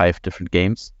 5 different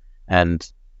games. And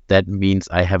that means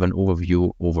I have an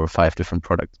overview over 5 different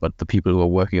products, but the people who are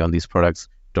working on these products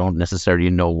don't necessarily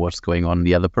know what's going on in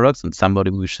the other products. And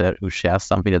somebody who shares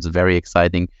something that's very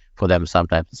exciting for them,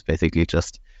 sometimes it's basically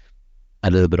just a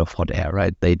little bit of hot air,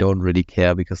 right? They don't really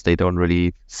care because they don't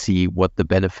really see what the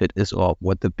benefit is or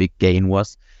what the big gain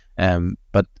was.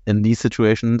 But in these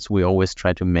situations, we always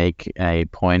try to make a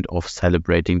point of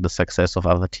celebrating the success of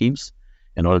other teams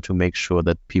in order to make sure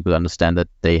that people understand that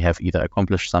they have either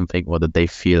accomplished something or that they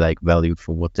feel like valued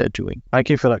for what they're doing. Thank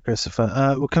you for that,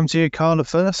 Christopher. We'll come to you, Karla,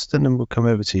 first, and then we'll come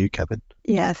over to you, Kevin.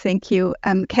 Yeah, thank you.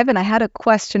 Kevin, I had a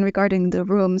question regarding the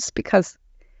rooms because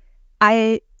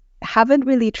I haven't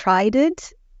really tried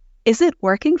it. Is it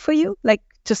working for you? Like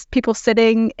just people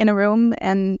sitting in a room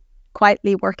and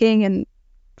quietly working, and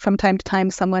from time to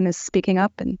time someone is speaking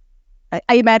up, and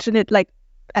I imagine it like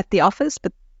at the office,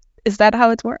 but is that how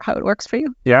it works for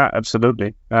you? Yeah,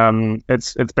 absolutely.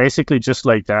 It's basically just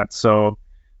like that. So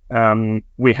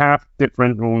we have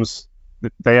different rooms.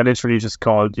 They are literally just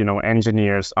called,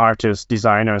 engineers, artists,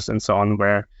 designers, and so on,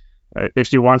 where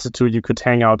if you wanted to, you could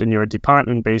hang out in your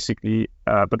department, basically.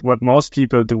 But what most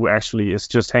people do actually is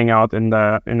just hang out in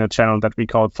a channel that we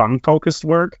call fun-focused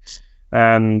work.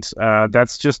 And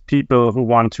that's just people who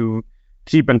want to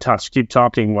keep in touch, keep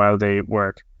talking while they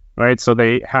work. Right, so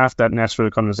they have that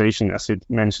natural conversation, as you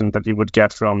mentioned, that you would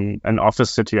get from an office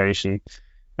situation,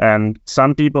 and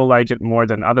some people like it more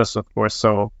than others, of course.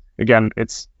 So again,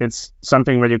 it's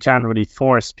something where you can't really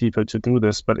force people to do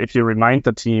this, but if you remind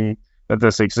the team that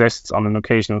this exists on an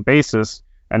occasional basis,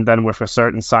 and then with a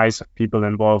certain size of people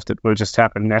involved, it will just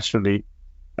happen naturally.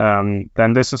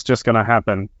 Then this is just going to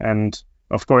happen, and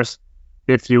of course,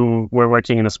 if you were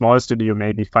working in a small studio,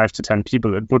 maybe 5 to 10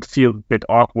 people, it would feel a bit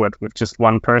awkward with just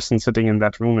one person sitting in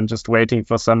that room and just waiting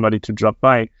for somebody to drop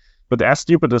by. But as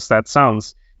stupid as that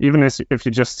sounds, even if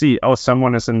you just see, oh,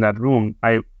 someone is in that room,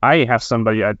 I have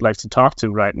somebody I'd like to talk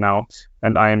to right now.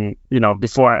 And I'm,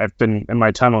 before I've been in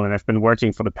my tunnel and I've been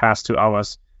working for the past 2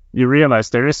 hours, you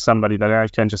realize there is somebody that I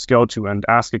can just go to and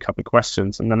ask a couple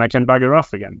questions, and then I can bugger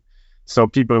off again. So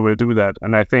people will do that.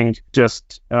 And I think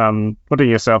just putting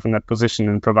yourself in that position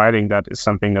and providing that is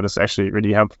something that is actually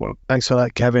really helpful. Thanks for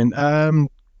that, Kevin.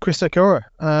 Chris Sykora,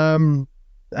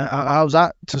 how's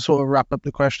that to sort of wrap up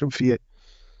the question for you?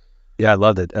 Yeah, I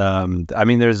loved it. I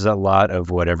mean, there's a lot of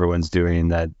what everyone's doing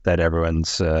that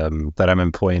everyone's that I'm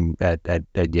employing at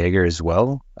YAGER as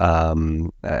well.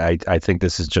 I think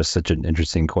this is just such an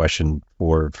interesting question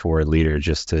for a leader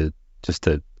just to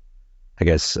I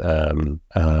guess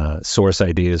source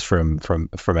ideas from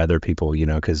other people,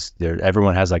 because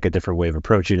everyone has like a different way of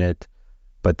approaching it.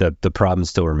 but the problem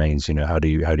still remains. How do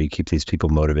you keep these people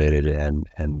motivated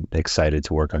and excited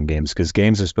to work on games? Because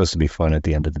games are supposed to be fun at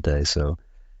the end of the day. So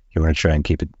you want to try and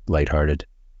keep it lighthearted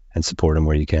and support them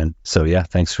where you can. So yeah,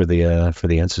 thanks for the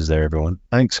answers there, everyone.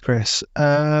 Thanks, Chris.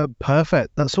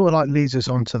 Perfect. That sort of leads us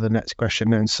on to the next question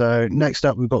then. So next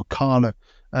up, we've got Karla.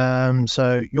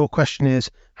 So your question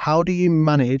is, how do you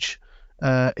manage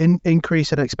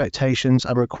increase in expectations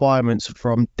and requirements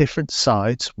from different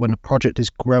sides when a project is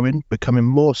growing, becoming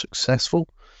more successful?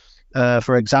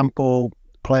 For example,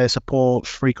 player support,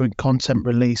 frequent content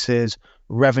releases,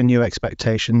 revenue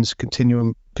expectations,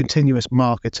 continuous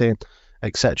marketing,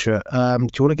 etc. Do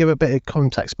you want to give a bit of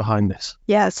context behind this?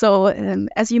 Yeah, so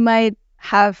as you might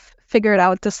have figured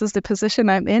out, this is the position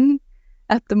I'm in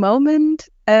at the moment.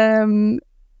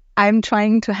 I'm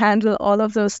trying to handle all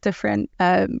of those different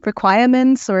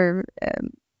requirements or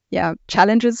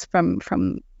challenges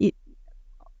from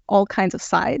all kinds of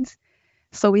sides.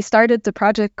 So we started the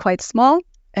project quite small.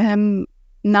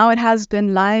 Now it has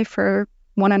been live for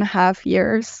 1.5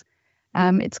 years.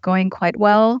 It's going quite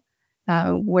well.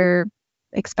 We're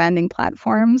expanding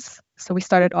platforms. So we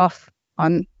started off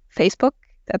on Facebook.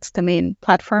 That's the main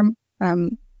platform,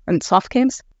 and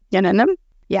SOFTGAMES.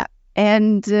 Yeah.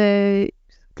 And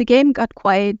the game got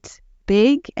quite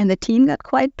big and the team got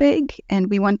quite big, and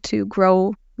we want to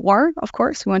grow more, of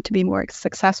course. We want to be more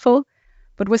successful.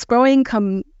 But with growing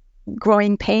come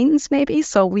growing pains, maybe.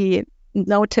 So we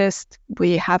noticed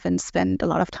we haven't spent a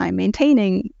lot of time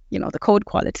maintaining, the code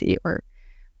quality or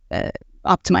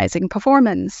optimizing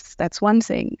performance. That's one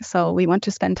thing. So we want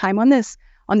to spend time on this.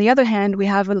 On the other hand, we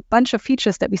have a bunch of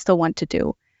features that we still want to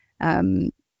do,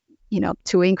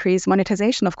 to increase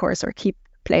monetization, of course, or keep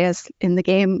players in the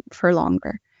game for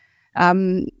longer.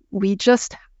 We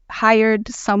just hired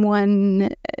someone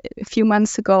a few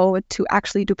months ago to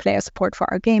actually do player support for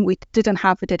our game. We didn't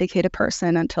have a dedicated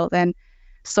person until then.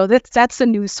 So that's a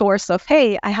new source of,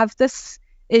 hey, I have this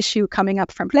issue coming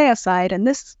up from player side and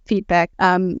this feedback.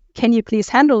 Can you please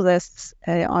handle this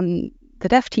on the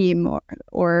dev team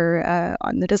or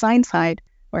on the design side?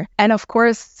 And of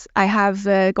course, I have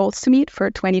goals to meet for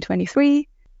 2023.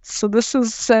 So this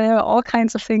is all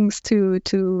kinds of things to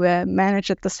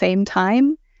manage at the same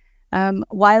time,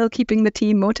 while keeping the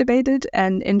team motivated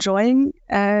and enjoying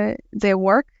their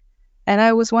work. And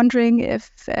I was wondering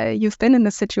if you've been in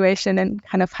this situation and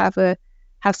kind of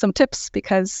have some tips,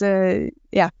 because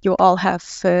you all have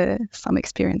some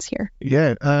experience here.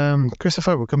 Yeah,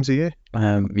 Christopher, what comes to you?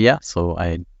 So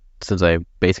since I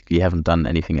basically haven't done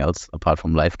anything else apart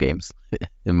from live games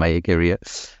in my career,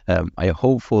 I'm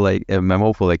hopeful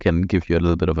I can give you a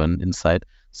little bit of an insight.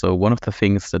 So one of the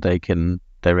things that I can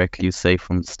directly say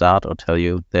from the start or tell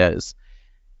you there is,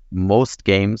 most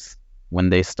games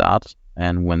when they start,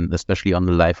 and when especially on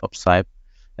the live ops side,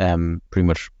 pretty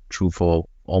much true for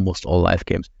almost all live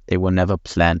games, they were never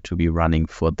planned to be running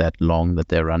for that long that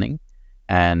they're running.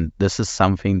 And this is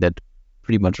something that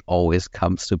pretty much always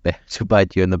comes to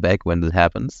bite you in the back when it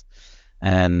happens.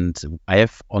 And I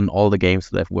have, on all the games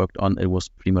that I've worked on, it was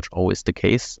pretty much always the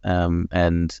case.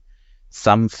 And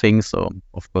some things, so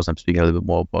of course I'm speaking a little bit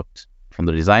more about from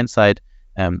the design side,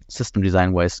 system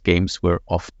design wise, games were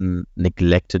often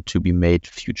neglected to be made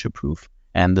future proof.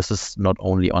 And this is not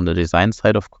only on the design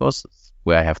side, of course,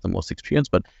 where I have the most experience,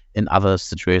 but in other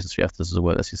situations you have this as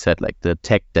well, as you said, like the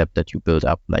tech debt that you build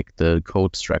up, like the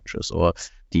code structures or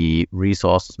the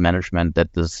resources management,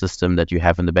 that the system that you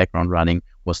have in the background running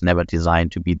was never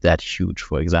designed to be that huge,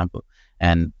 for example.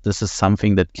 And this is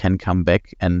something that can come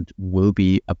back and will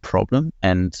be a problem.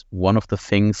 And one of the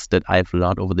things that I've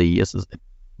learned over the years is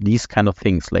these kind of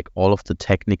things, like all of the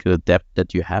technical debt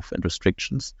that you have and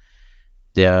restrictions,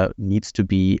 there needs to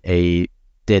be a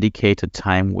dedicated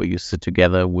time where you sit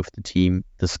together with the team,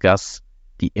 discuss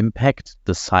the impact,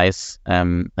 the size,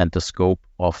 and the scope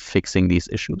of fixing these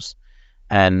issues.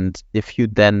 And if you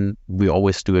then, we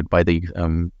always do it by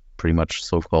the pretty much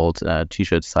so-called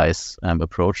t-shirt size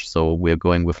approach. So we're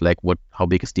going with like, how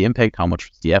big is the impact, how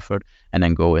much is the effort, and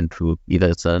then go into either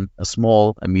it's a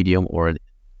small, a medium, or an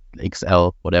XL,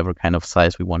 whatever kind of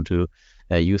size we want to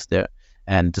use there,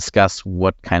 and discuss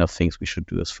what kind of things we should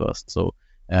do as first. So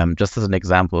just as an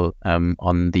example,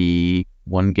 on the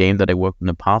one game that I worked in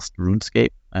the past,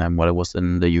 RuneScape, while I was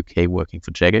in the UK working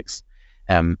for Jagex,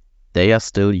 they are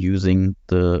still using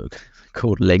the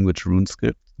code language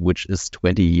RuneScript, which is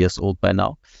 20 years old by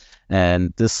now.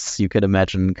 And this, you can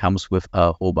imagine, comes with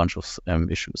a whole bunch of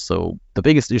issues. So the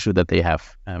biggest issue that they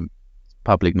have,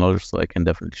 public knowledge, so I can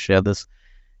definitely share this,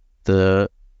 the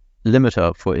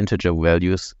limiter for integer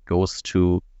values goes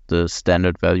to the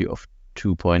standard value of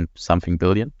 2 point something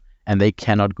billion. and they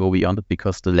cannot go beyond it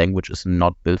because the language is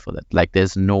not built for that. Like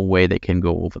there's no way they can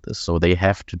go over this. So they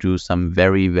have to do some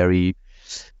very, very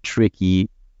tricky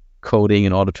coding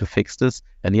in order to fix this.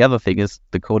 And the other thing is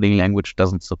the coding language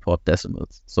doesn't support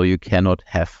decimals. So you cannot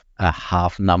have a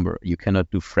half number. You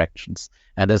cannot do fractions.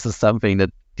 And this is something that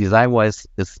design-wise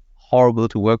is horrible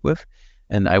to work with.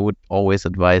 And I would always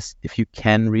advise, if you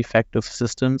can refactor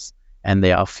systems and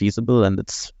they are feasible and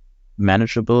it's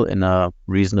manageable in a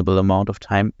reasonable amount of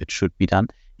time, it should be done.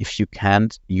 If you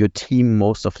can't, your team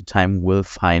most of the time will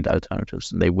find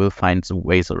alternatives and they will find some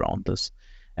ways around this.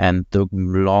 And the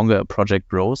longer a project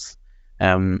grows,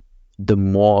 the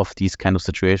more of these kind of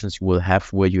situations you will have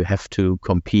where you have to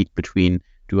compete between,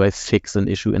 do I fix an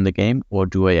issue in the game or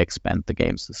do I expand the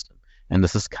game system? And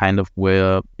this is kind of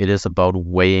where it is about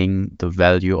weighing the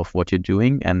value of what you're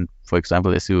doing. And for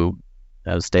example, as you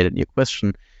stated in your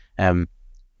question,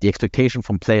 the expectation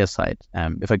from player side.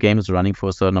 If a game is running for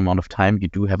a certain amount of time, you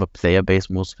do have a player base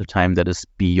most of the time that is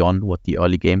beyond what the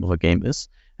early game of a game is.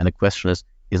 And the question is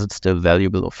it still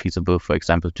valuable or feasible, for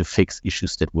example, to fix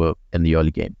issues that were in the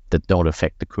early game that don't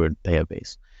affect the current player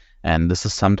base? And this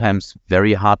is sometimes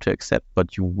very hard to accept,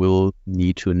 but you will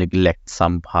need to neglect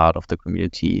some part of the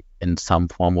community in some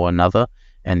form or another.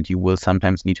 And you will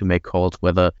sometimes need to make calls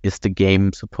whether is the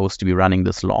game supposed to be running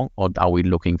this long, or are we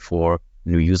looking for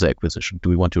new user acquisition? Do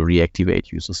we want to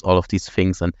reactivate users? All of these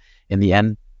things. And in the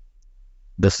end,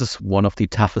 this is one of the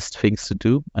toughest things to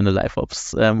do in a live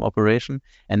ops operation.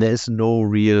 And there is no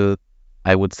real,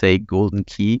 I would say, golden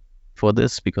key for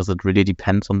this, because it really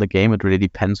depends on the game. It really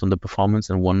depends on the performance.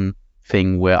 And one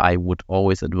thing where I would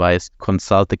always advise,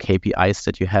 consult the KPIs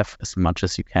that you have as much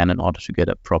as you can in order to get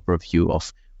a proper view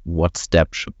of what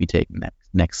steps should be taken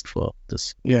next for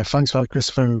this. Yeah, thanks for that,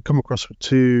 Christopher. We'll come across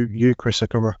to you, Chris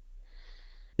Sykora.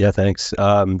 Yeah, thanks.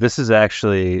 This is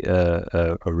actually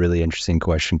a really interesting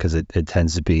question because it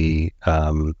tends to be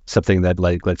something that,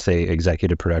 like, let's say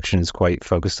executive production is quite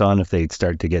focused on. If they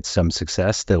start to get some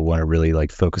success, they'll want to really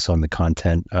like focus on the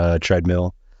content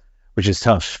treadmill, which is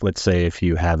tough. Let's say if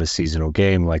you have a seasonal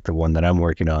game like the one that I'm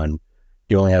working on,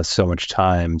 you only have so much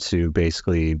time to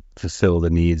basically fulfill the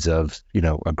needs of, you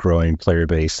know, a growing player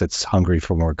base that's hungry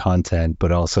for more content,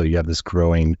 but also you have this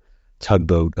growing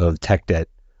tugboat of tech debt,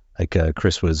 like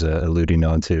Chris was alluding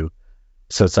on to.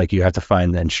 So it's like you have to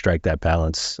find and strike that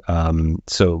balance.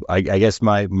 So I guess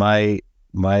my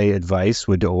advice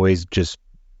would always just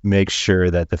make sure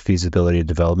that the feasibility of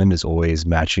development is always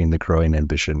matching the growing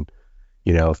ambition.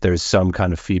 You know, if there's some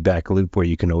kind of feedback loop where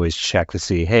you can always check to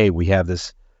see, hey, we have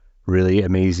this really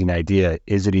amazing idea.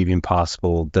 Is it even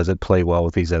possible? Does it play well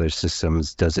with these other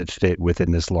systems? Does it fit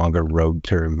within this longer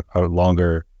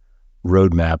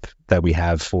roadmap that we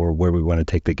have for where we want to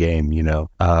take the game? You know,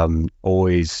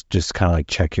 always just kind of like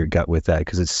check your gut with that,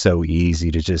 because it's so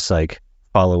easy to just like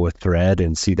follow a thread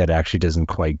and see that actually doesn't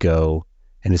quite go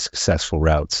in a successful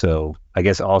route. So I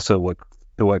guess also what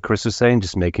Chris was saying,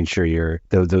 just making sure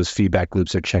those feedback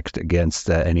loops are checked against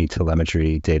any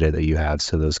telemetry data that you have.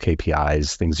 So those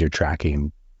KPIs, things you're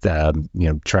tracking, you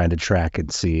know, trying to track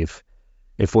and see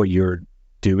if what you're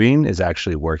doing is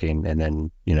actually working, and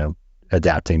then, you know,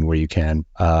 adapting where you can.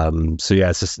 So yeah,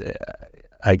 it's just,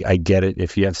 I get it.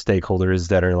 If you have stakeholders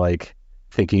that are like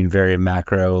thinking very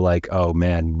macro, like, oh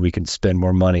man, we can spend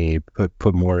more money,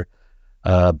 put more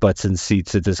butts in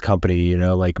seats at this company, you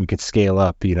know, like we could scale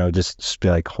up, you know, just be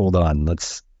like, hold on,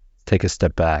 let's take a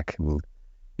step back and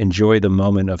enjoy the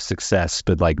moment of success,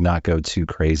 but like not go too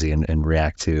crazy and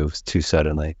react too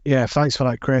suddenly. Yeah, thanks for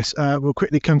that, Chris. We'll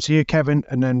quickly come to you, Kevin,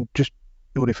 and then just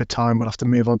purely for time, we'll have to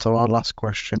move on to our last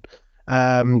question.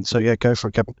 So yeah, go for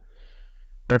it, Kevin.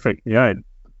 Perfect. Yeah,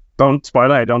 don't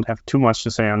spoiler, I don't have too much to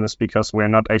say on this because we're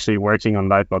not actually working on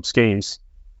live ops games.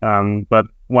 But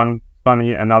one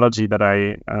funny analogy that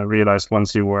I realized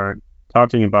once you were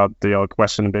talking about the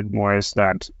question a bit more is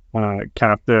that kind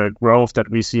of the growth that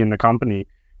we see in the company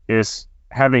is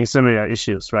having similar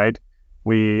issues, right?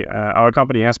 Our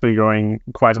company has been growing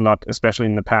quite a lot, especially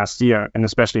in the past year, and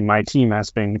especially my team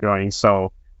has been growing.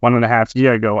 So 1.5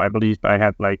 years ago, I believe I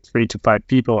had like 3 to 5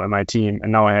 people in my team,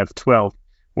 and now I have 12,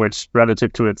 which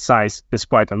relative to its size is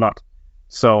quite a lot.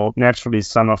 So naturally,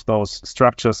 some of those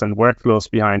structures and workflows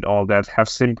behind all that have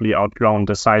simply outgrown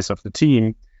the size of the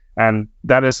team. And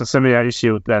that is a similar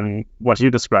issue than what you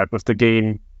described with the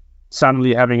game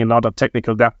suddenly having a lot of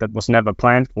technical debt that was never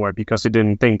planned for because you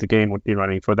didn't think the game would be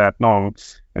running for that long,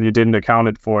 and you didn't account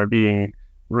it for being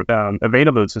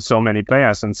available to so many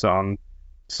players and so on.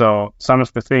 So some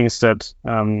of the things that,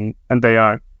 and they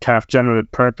are kind of general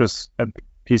purpose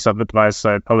piece of advice,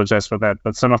 I apologize for that,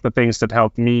 but some of the things that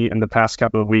helped me in the past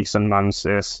couple of weeks and months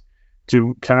is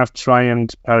to kind of try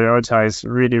and prioritize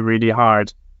really, really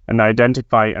hard and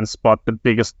identify and spot the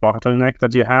biggest bottleneck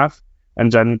that you have,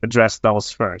 and then address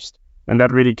those first. And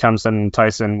that really comes and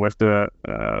ties in with the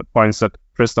points that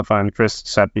Christopher and Chris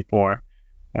said before.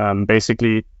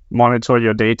 Basically, monitor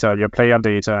your data, your player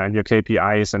data, and your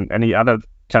KPIs, and any other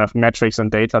kind of metrics and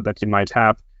data that you might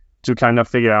have, to kind of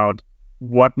figure out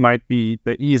what might be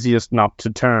the easiest knob to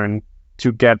turn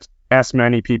to get as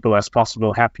many people as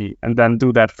possible happy, and then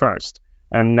do that first.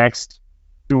 And next,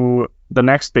 do the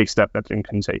next big step that you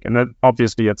can take. And then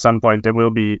obviously at some point there will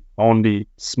be only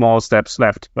small steps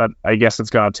left, but I guess it's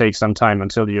going to take some time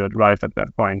until you arrive at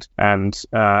that point. And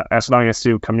as long as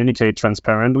you communicate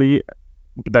transparently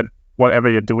that whatever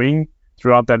you're doing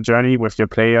throughout that journey with your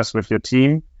players, with your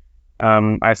team,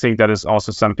 I think that is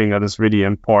also something that is really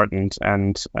important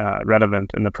and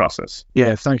relevant in the process.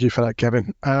 Yeah, thank you for that,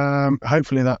 Kevin.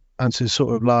 Hopefully that answers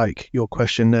sort of like your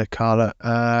question there, Karla.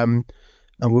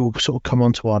 And we'll sort of come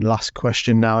on to our last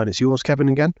question now, and it's yours, Kevin,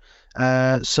 again.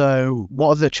 So what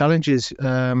are the challenges?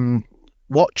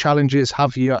 What challenges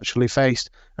have you actually faced,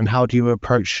 and how do you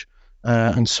approach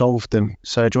and solve them?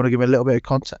 So do you want to give a little bit of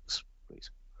context, please?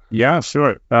 Yeah,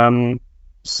 sure.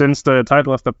 Since the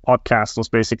title of the podcast was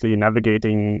basically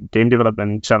navigating game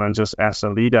development challenges as a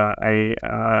leader,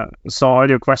 I saw all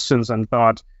your questions and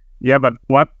thought, yeah, but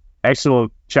what actual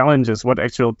challenges, what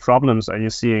actual problems are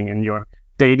you seeing in your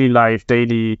daily life,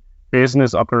 daily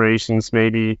business operations,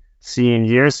 maybe seen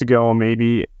years ago,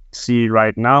 maybe see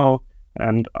right now?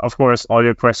 And of course, all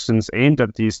your questions aimed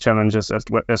at these challenges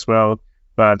as well.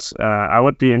 But I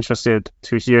would be interested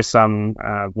to hear some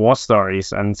war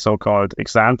stories and so-called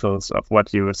examples of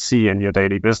what you would see in your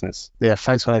daily business. Yeah,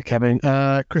 thanks for that, Kevin.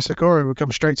 Chris Sykora, we'll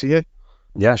come straight to you.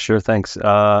 Yeah, sure. Thanks.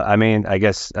 I mean, I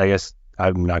guess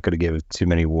I'm not going to give too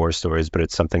many war stories, but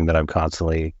it's something that I'm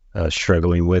constantly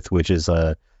struggling with, which is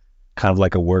kind of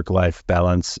like a work-life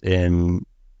balance in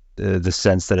the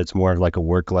sense that it's more of like a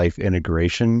work-life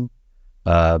integration.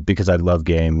 Because I love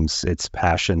games, it's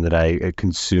passion that I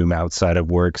consume outside of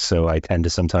work, so I tend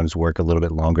to sometimes work a little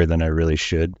bit longer than I really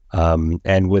should.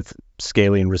 And with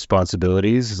scaling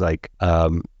responsibilities, like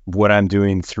what I'm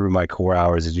doing through my core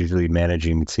hours is usually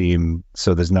managing the team,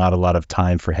 so there's not a lot of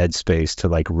time for headspace to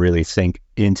like really think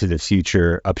into the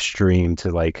future upstream to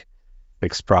like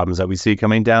fix problems that we see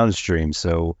coming downstream.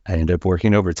 So I end up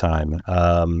working overtime.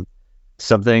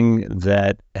 Something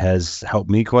that has helped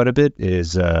me quite a bit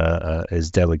is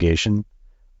delegation,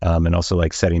 and also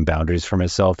like setting boundaries for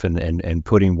myself and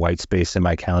putting white space in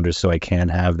my calendar so I can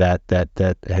have that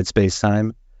headspace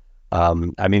time.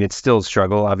 I mean, it's still a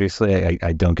struggle. Obviously,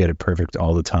 I don't get it perfect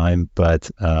all the time,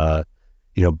 but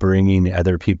bringing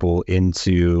other people in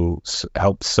to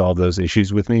help solve those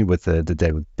issues with me with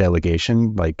the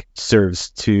delegation, like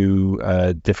serves two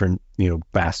different,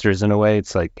 masters in a way.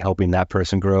 It's like helping that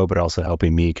person grow, but also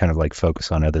helping me kind of like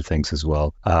focus on other things as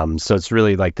well. So it's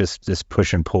really like this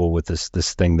push and pull with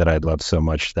this thing that I love so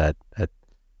much that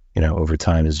over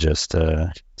time is just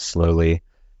slowly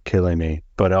killing me,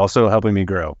 but also helping me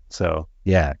grow. So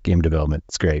yeah, game development,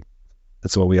 it's great.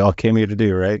 That's what we all came here to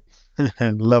do, right?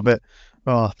 Love it.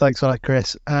 Oh, thanks for that,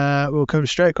 Chris. We'll come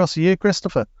straight across to you,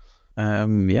 Christopher.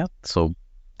 Yeah, so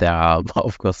there are,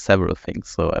 of course, several things.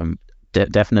 So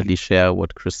definitely share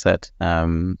what Chris said,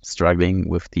 struggling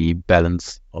with the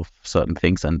balance of certain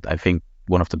things. And I think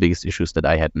one of the biggest issues that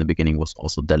I had in the beginning was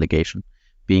also delegation.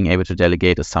 Being able to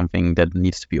delegate is something that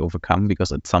needs to be overcome,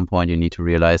 because at some point you need to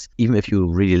realize, even if you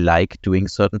really like doing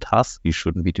certain tasks, you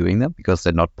shouldn't be doing them because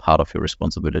they're not part of your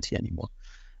responsibility anymore.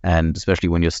 And especially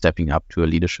when you're stepping up to a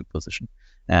leadership position.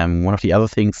 One of the other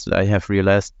things that I have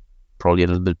realized, probably a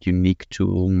little bit unique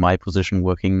to my position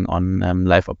working on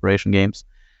live operation games,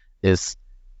 is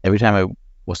every time I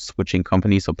was switching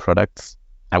companies or products,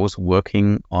 I was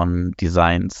working on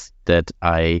designs that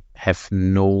I have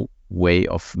no way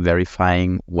of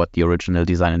verifying what the original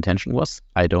design intention was.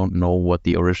 I don't know what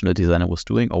the original designer was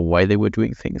doing or why they were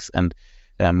doing things. And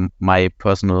my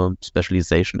personal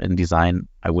specialization in design,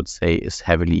 I would say, is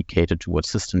heavily catered towards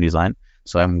system design.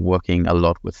 So I'm working a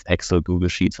lot with Excel, Google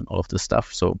Sheets, and all of this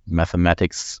stuff. So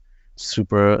mathematics,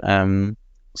 super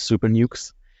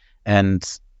nukes.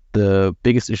 And the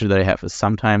biggest issue that I have is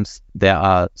sometimes there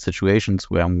are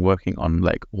situations where I'm working on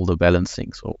like all the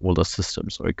balancings or all the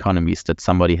systems or economies that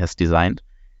somebody has designed,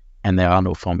 and there are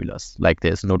no formulas. Like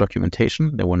there's no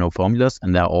documentation, there were no formulas,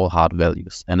 and they're all hard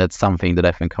values. And that's something that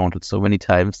I've encountered so many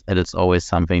times, and it's always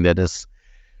something that is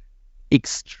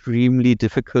extremely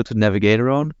difficult to navigate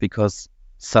around, because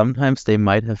sometimes they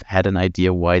might have had an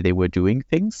idea why they were doing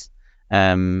things.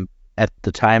 At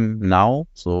the time now,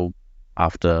 so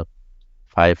after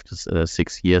 5 to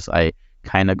 6 years, I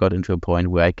kind of got into a point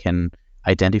where I can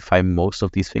identify most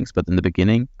of these things. But in the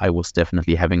beginning, I was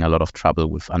definitely having a lot of trouble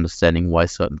with understanding why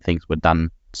certain things were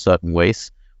done certain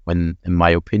ways, when in my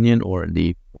opinion, or in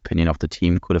the opinion of the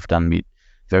team, could have done me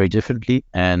very differently.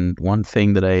 And one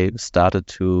thing that I started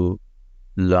to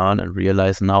learn and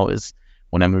realize now is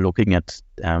when I'm looking at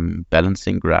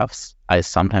balancing graphs, I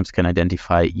sometimes can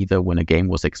identify either when a game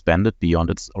was expanded beyond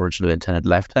its original intended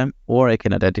lifetime, or I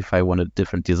can identify when a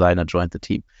different designer joined the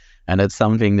team. And that's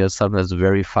something that's sometimes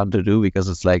very fun to do, because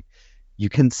it's like you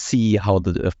can see how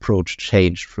the approach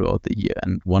changed throughout the year.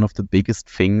 And one of the biggest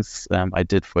things I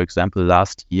did, for example,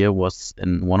 last year was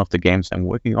in one of the games I'm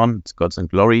working on, it's Gods and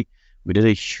Glory. We did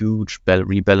a huge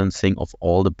rebalancing of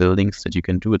all the buildings that you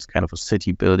can do. It's kind of a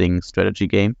city building strategy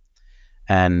game.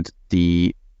 And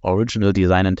the original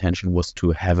design intention was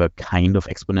to have a kind of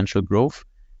exponential growth.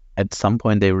 At some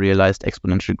point, they realized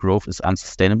exponential growth is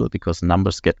unsustainable because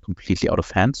numbers get completely out of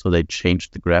hand. So they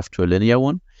changed the graph to a linear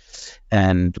one.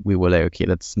 And we were like, okay,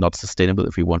 that's not sustainable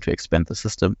if we want to expand the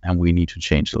system, and we need to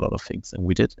change a lot of things. And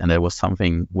we did. And that was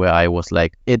something where I was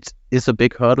like, it is a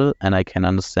big hurdle, and I can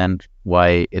understand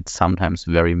why it's sometimes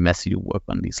very messy to work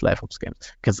on these live ops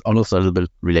games. Because also a little bit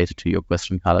related to your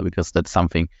question, Karla, because that's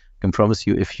something I can promise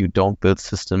you, if you don't build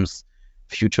systems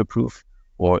future-proof,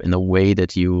 or in a way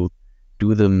that you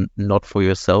do them not for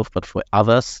yourself, but for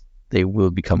others, they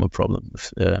will become a problem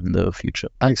in the future.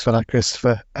 Thanks for that,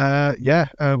 Christopher.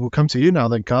 We'll come to you now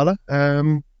then, Karla.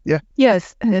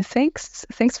 Yes, thanks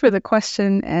for the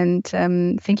question, and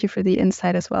thank you for the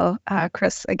insight as well,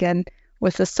 Chris. Again,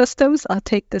 with the systems, I'll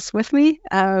take this with me.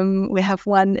 We have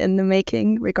one in the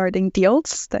making regarding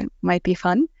deals that might be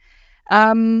fun.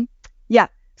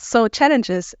 So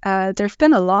challenges, there've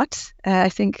been a lot. I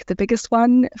think the biggest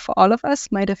one for all of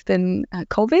us might have been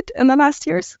COVID in the last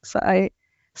years. So I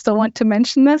still want to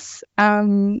mention this.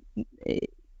 I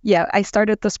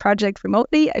started this project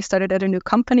remotely. I started at a new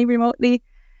company remotely.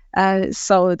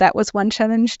 So that was one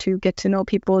challenge, to get to know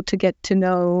people, to get to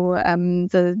know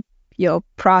the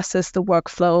process, the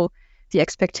workflow, the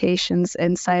expectations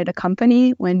inside a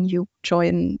company when you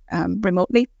join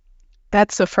remotely.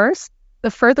 That's the first. The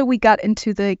further we got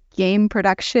into the game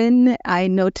production, I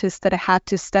noticed that I had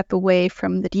to step away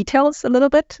from the details a little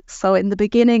bit. So in the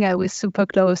beginning, I was super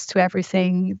close to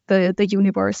everything, the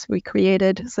universe we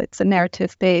created. So it's a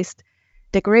narrative-based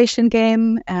decoration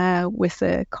game with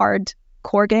a card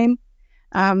core game.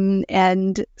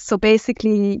 And so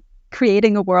basically,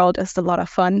 creating a world is a lot of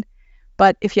fun.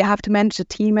 But if you have to manage a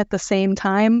team at the same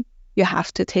time, you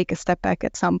have to take a step back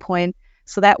at some point.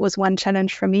 So that was one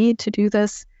challenge for me, to do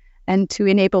this, and to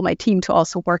enable my team to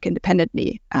also work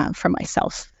independently from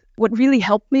myself. What really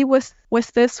helped me with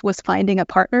this was finding a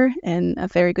partner and a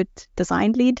very good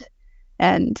design lead.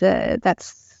 And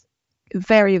that's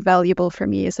very valuable for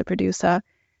me as a producer,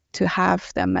 to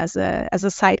have them as a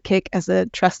sidekick, as a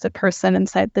trusted person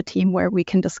inside the team, where we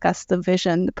can discuss the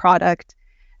vision, the product,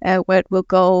 where it will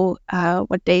go,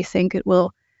 what they think it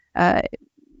will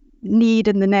need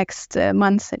in the next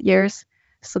months and years.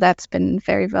 So that's been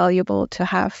very valuable, to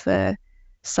have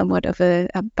somewhat of a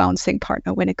bouncing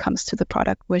partner when it comes to the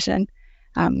product vision.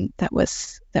 That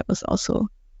was also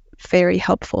very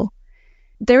helpful.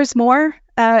 There's more.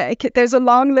 There's a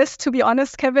long list, to be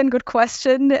honest, Kevin. Good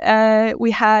question.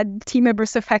 We had team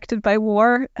members affected by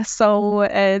war. So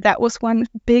that was one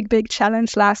big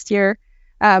challenge last year.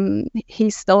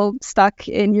 He's still stuck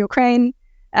in Ukraine,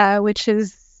 which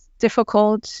is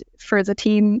difficult for the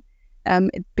team.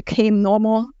 It became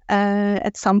normal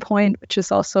at some point, which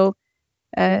is also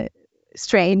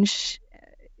strange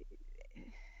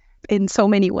in so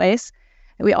many ways.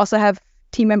 We also have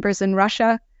team members in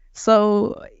Russia.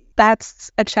 So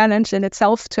that's a challenge in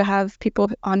itself, to have people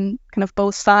on kind of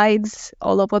both sides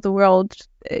all over the world,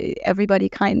 everybody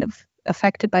kind of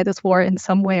affected by this war in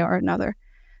some way or another.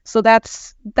 So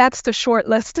that's the short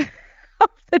list of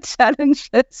the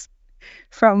challenges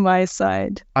from my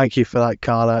side. Thank you for that,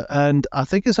 Karla. And I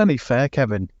think it's only fair,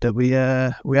 Kevin, that we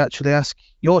actually ask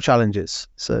your challenges.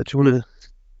 So do you want to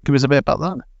give us a bit about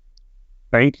that?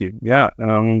 Thank you. Yeah,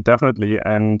 definitely.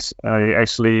 And I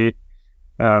actually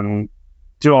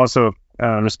do also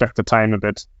respect the time a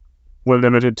bit. We're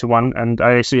limited to one, and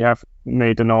I actually have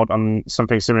made a note on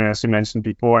something similar, as you mentioned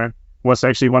before. Was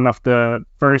actually one of the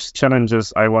first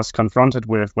challenges I was confronted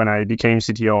with when I became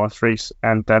CTO of THREAKS,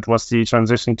 and that was the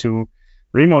transition to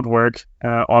remote work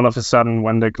all of a sudden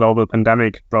when the global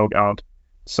pandemic broke out.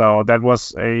 So that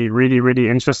was a really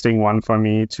interesting one for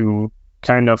me to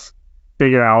kind of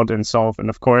figure out and solve. And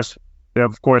of course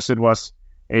it was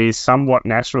a somewhat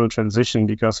natural transition,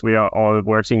 because we are all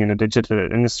working in a digital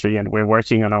industry, and we're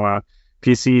working on our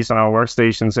PCs on our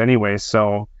workstations anyway,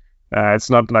 so it's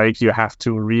not like you have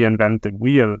to reinvent the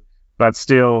wheel. But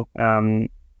still,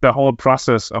 the whole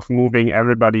process of moving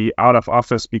everybody out of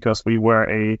office, because we were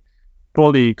a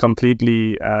fully,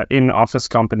 completely in-office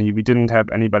company. We didn't have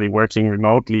anybody working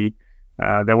remotely.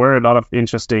 There were a lot of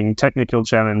interesting technical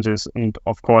challenges and,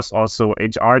 of course, also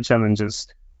HR challenges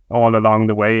all along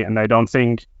the way. And I don't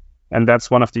think, and that's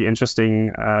one of the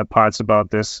interesting parts about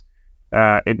this,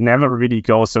 it never really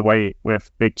goes away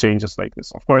with big changes like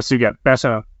this. Of course, you get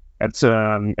better at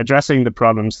addressing the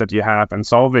problems that you have and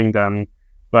solving them.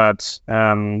 But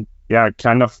yeah,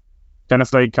 kind of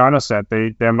like Karla said,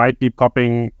 there might be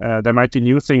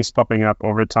new things popping up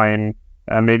over time.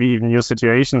 Maybe even new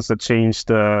situations that change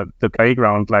the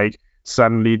playground, like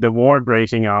suddenly the war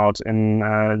breaking out in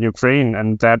Ukraine,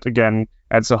 and that again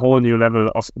adds a whole new level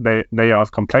of layer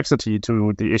of complexity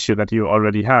to the issue that you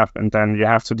already have, and then you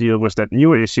have to deal with that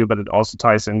new issue, but it also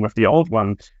ties in with the old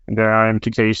one, and there are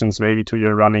implications maybe to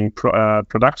your running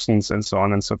productions and so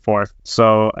on and so forth.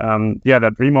 So yeah,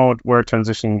 that remote work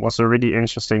transition was a really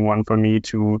interesting one for me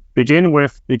to begin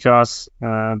with, because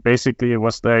basically it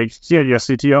was like, here, you're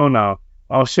CTO now.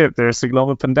 Oh shit, there's a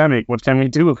global pandemic. What can we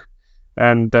do?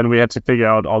 And then we had to figure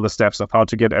out all the steps of how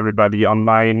to get everybody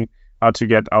online, how to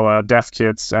get our dev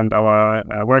kits and our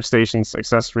workstations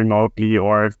accessed remotely,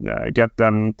 or get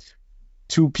them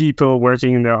to people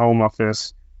working in their home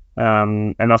office.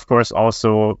 And of course,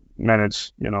 also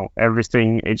manage,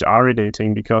 everything HR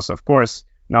relating, because of course,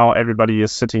 now everybody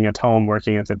is sitting at home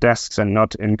working at the desks and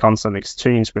not in constant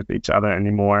exchange with each other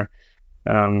anymore.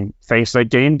 Things like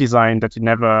game design that you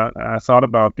never thought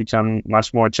about become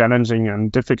much more challenging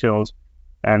and difficult.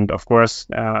 And of course,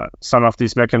 some of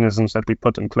these mechanisms that we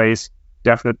put in place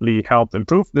definitely helped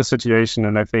improve the situation.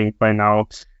 And I think by now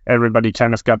everybody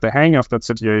kind of got the hang of that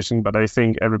situation. But I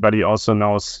think everybody also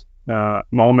knows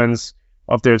moments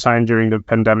of their time during the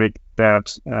pandemic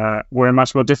that were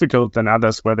much more difficult than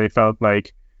others, where they felt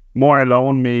like more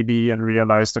alone maybe, and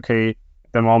realized, okay, at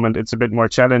the moment it's a bit more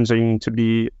challenging to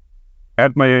be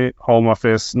at my home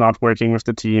office, not working with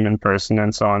the team in person,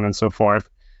 and so on and so forth.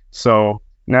 So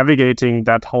navigating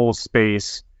that whole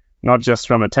space, not just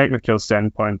from a technical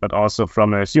standpoint, but also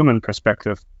from a human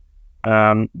perspective,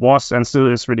 was and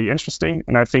still is really interesting.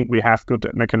 And I think we have good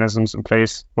mechanisms in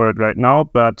place for it right now.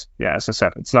 But yeah, as I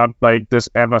said, it's not like this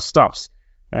ever stops.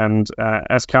 And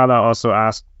as Karla also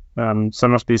asked,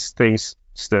 some of these things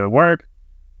still work.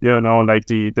 Like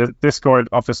the Discord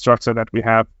office structure that we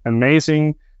have,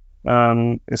 amazing.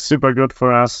 Is super good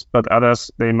for us, but others,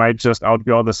 they might just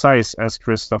outgrow the size, as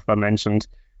Christopher mentioned.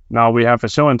 Now we have a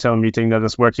show and tell meeting that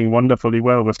is working wonderfully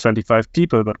well with 25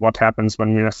 people, but what happens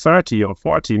when we are 30 or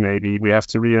 40 maybe? We have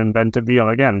to reinvent the wheel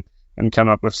again and come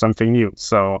up with something new.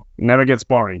 So it never gets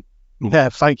boring. Yeah,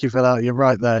 thank you for that. You're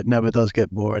right there. It never does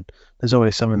get boring. There's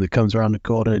always something that comes around the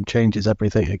corner and changes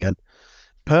everything again.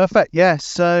 Perfect. Yeah,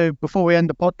 so before we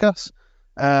end the podcast,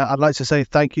 I'd like to say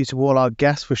thank you to all our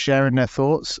guests for sharing their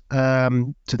thoughts.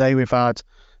 Today we've had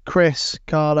Chris,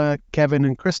 Karla, Kevin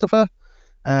and Christopher.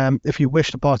 If you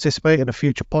wish to participate in a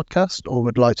future podcast or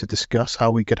would like to discuss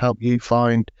how we could help you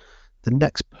find the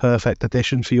next perfect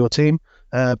addition for your team,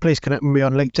 please connect with me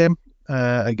on LinkedIn.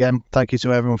 Again, thank you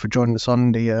to everyone for joining us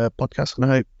on the podcast, and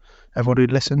I hope everyone who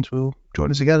listens will join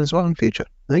us again as well in the future.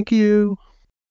 Thank you.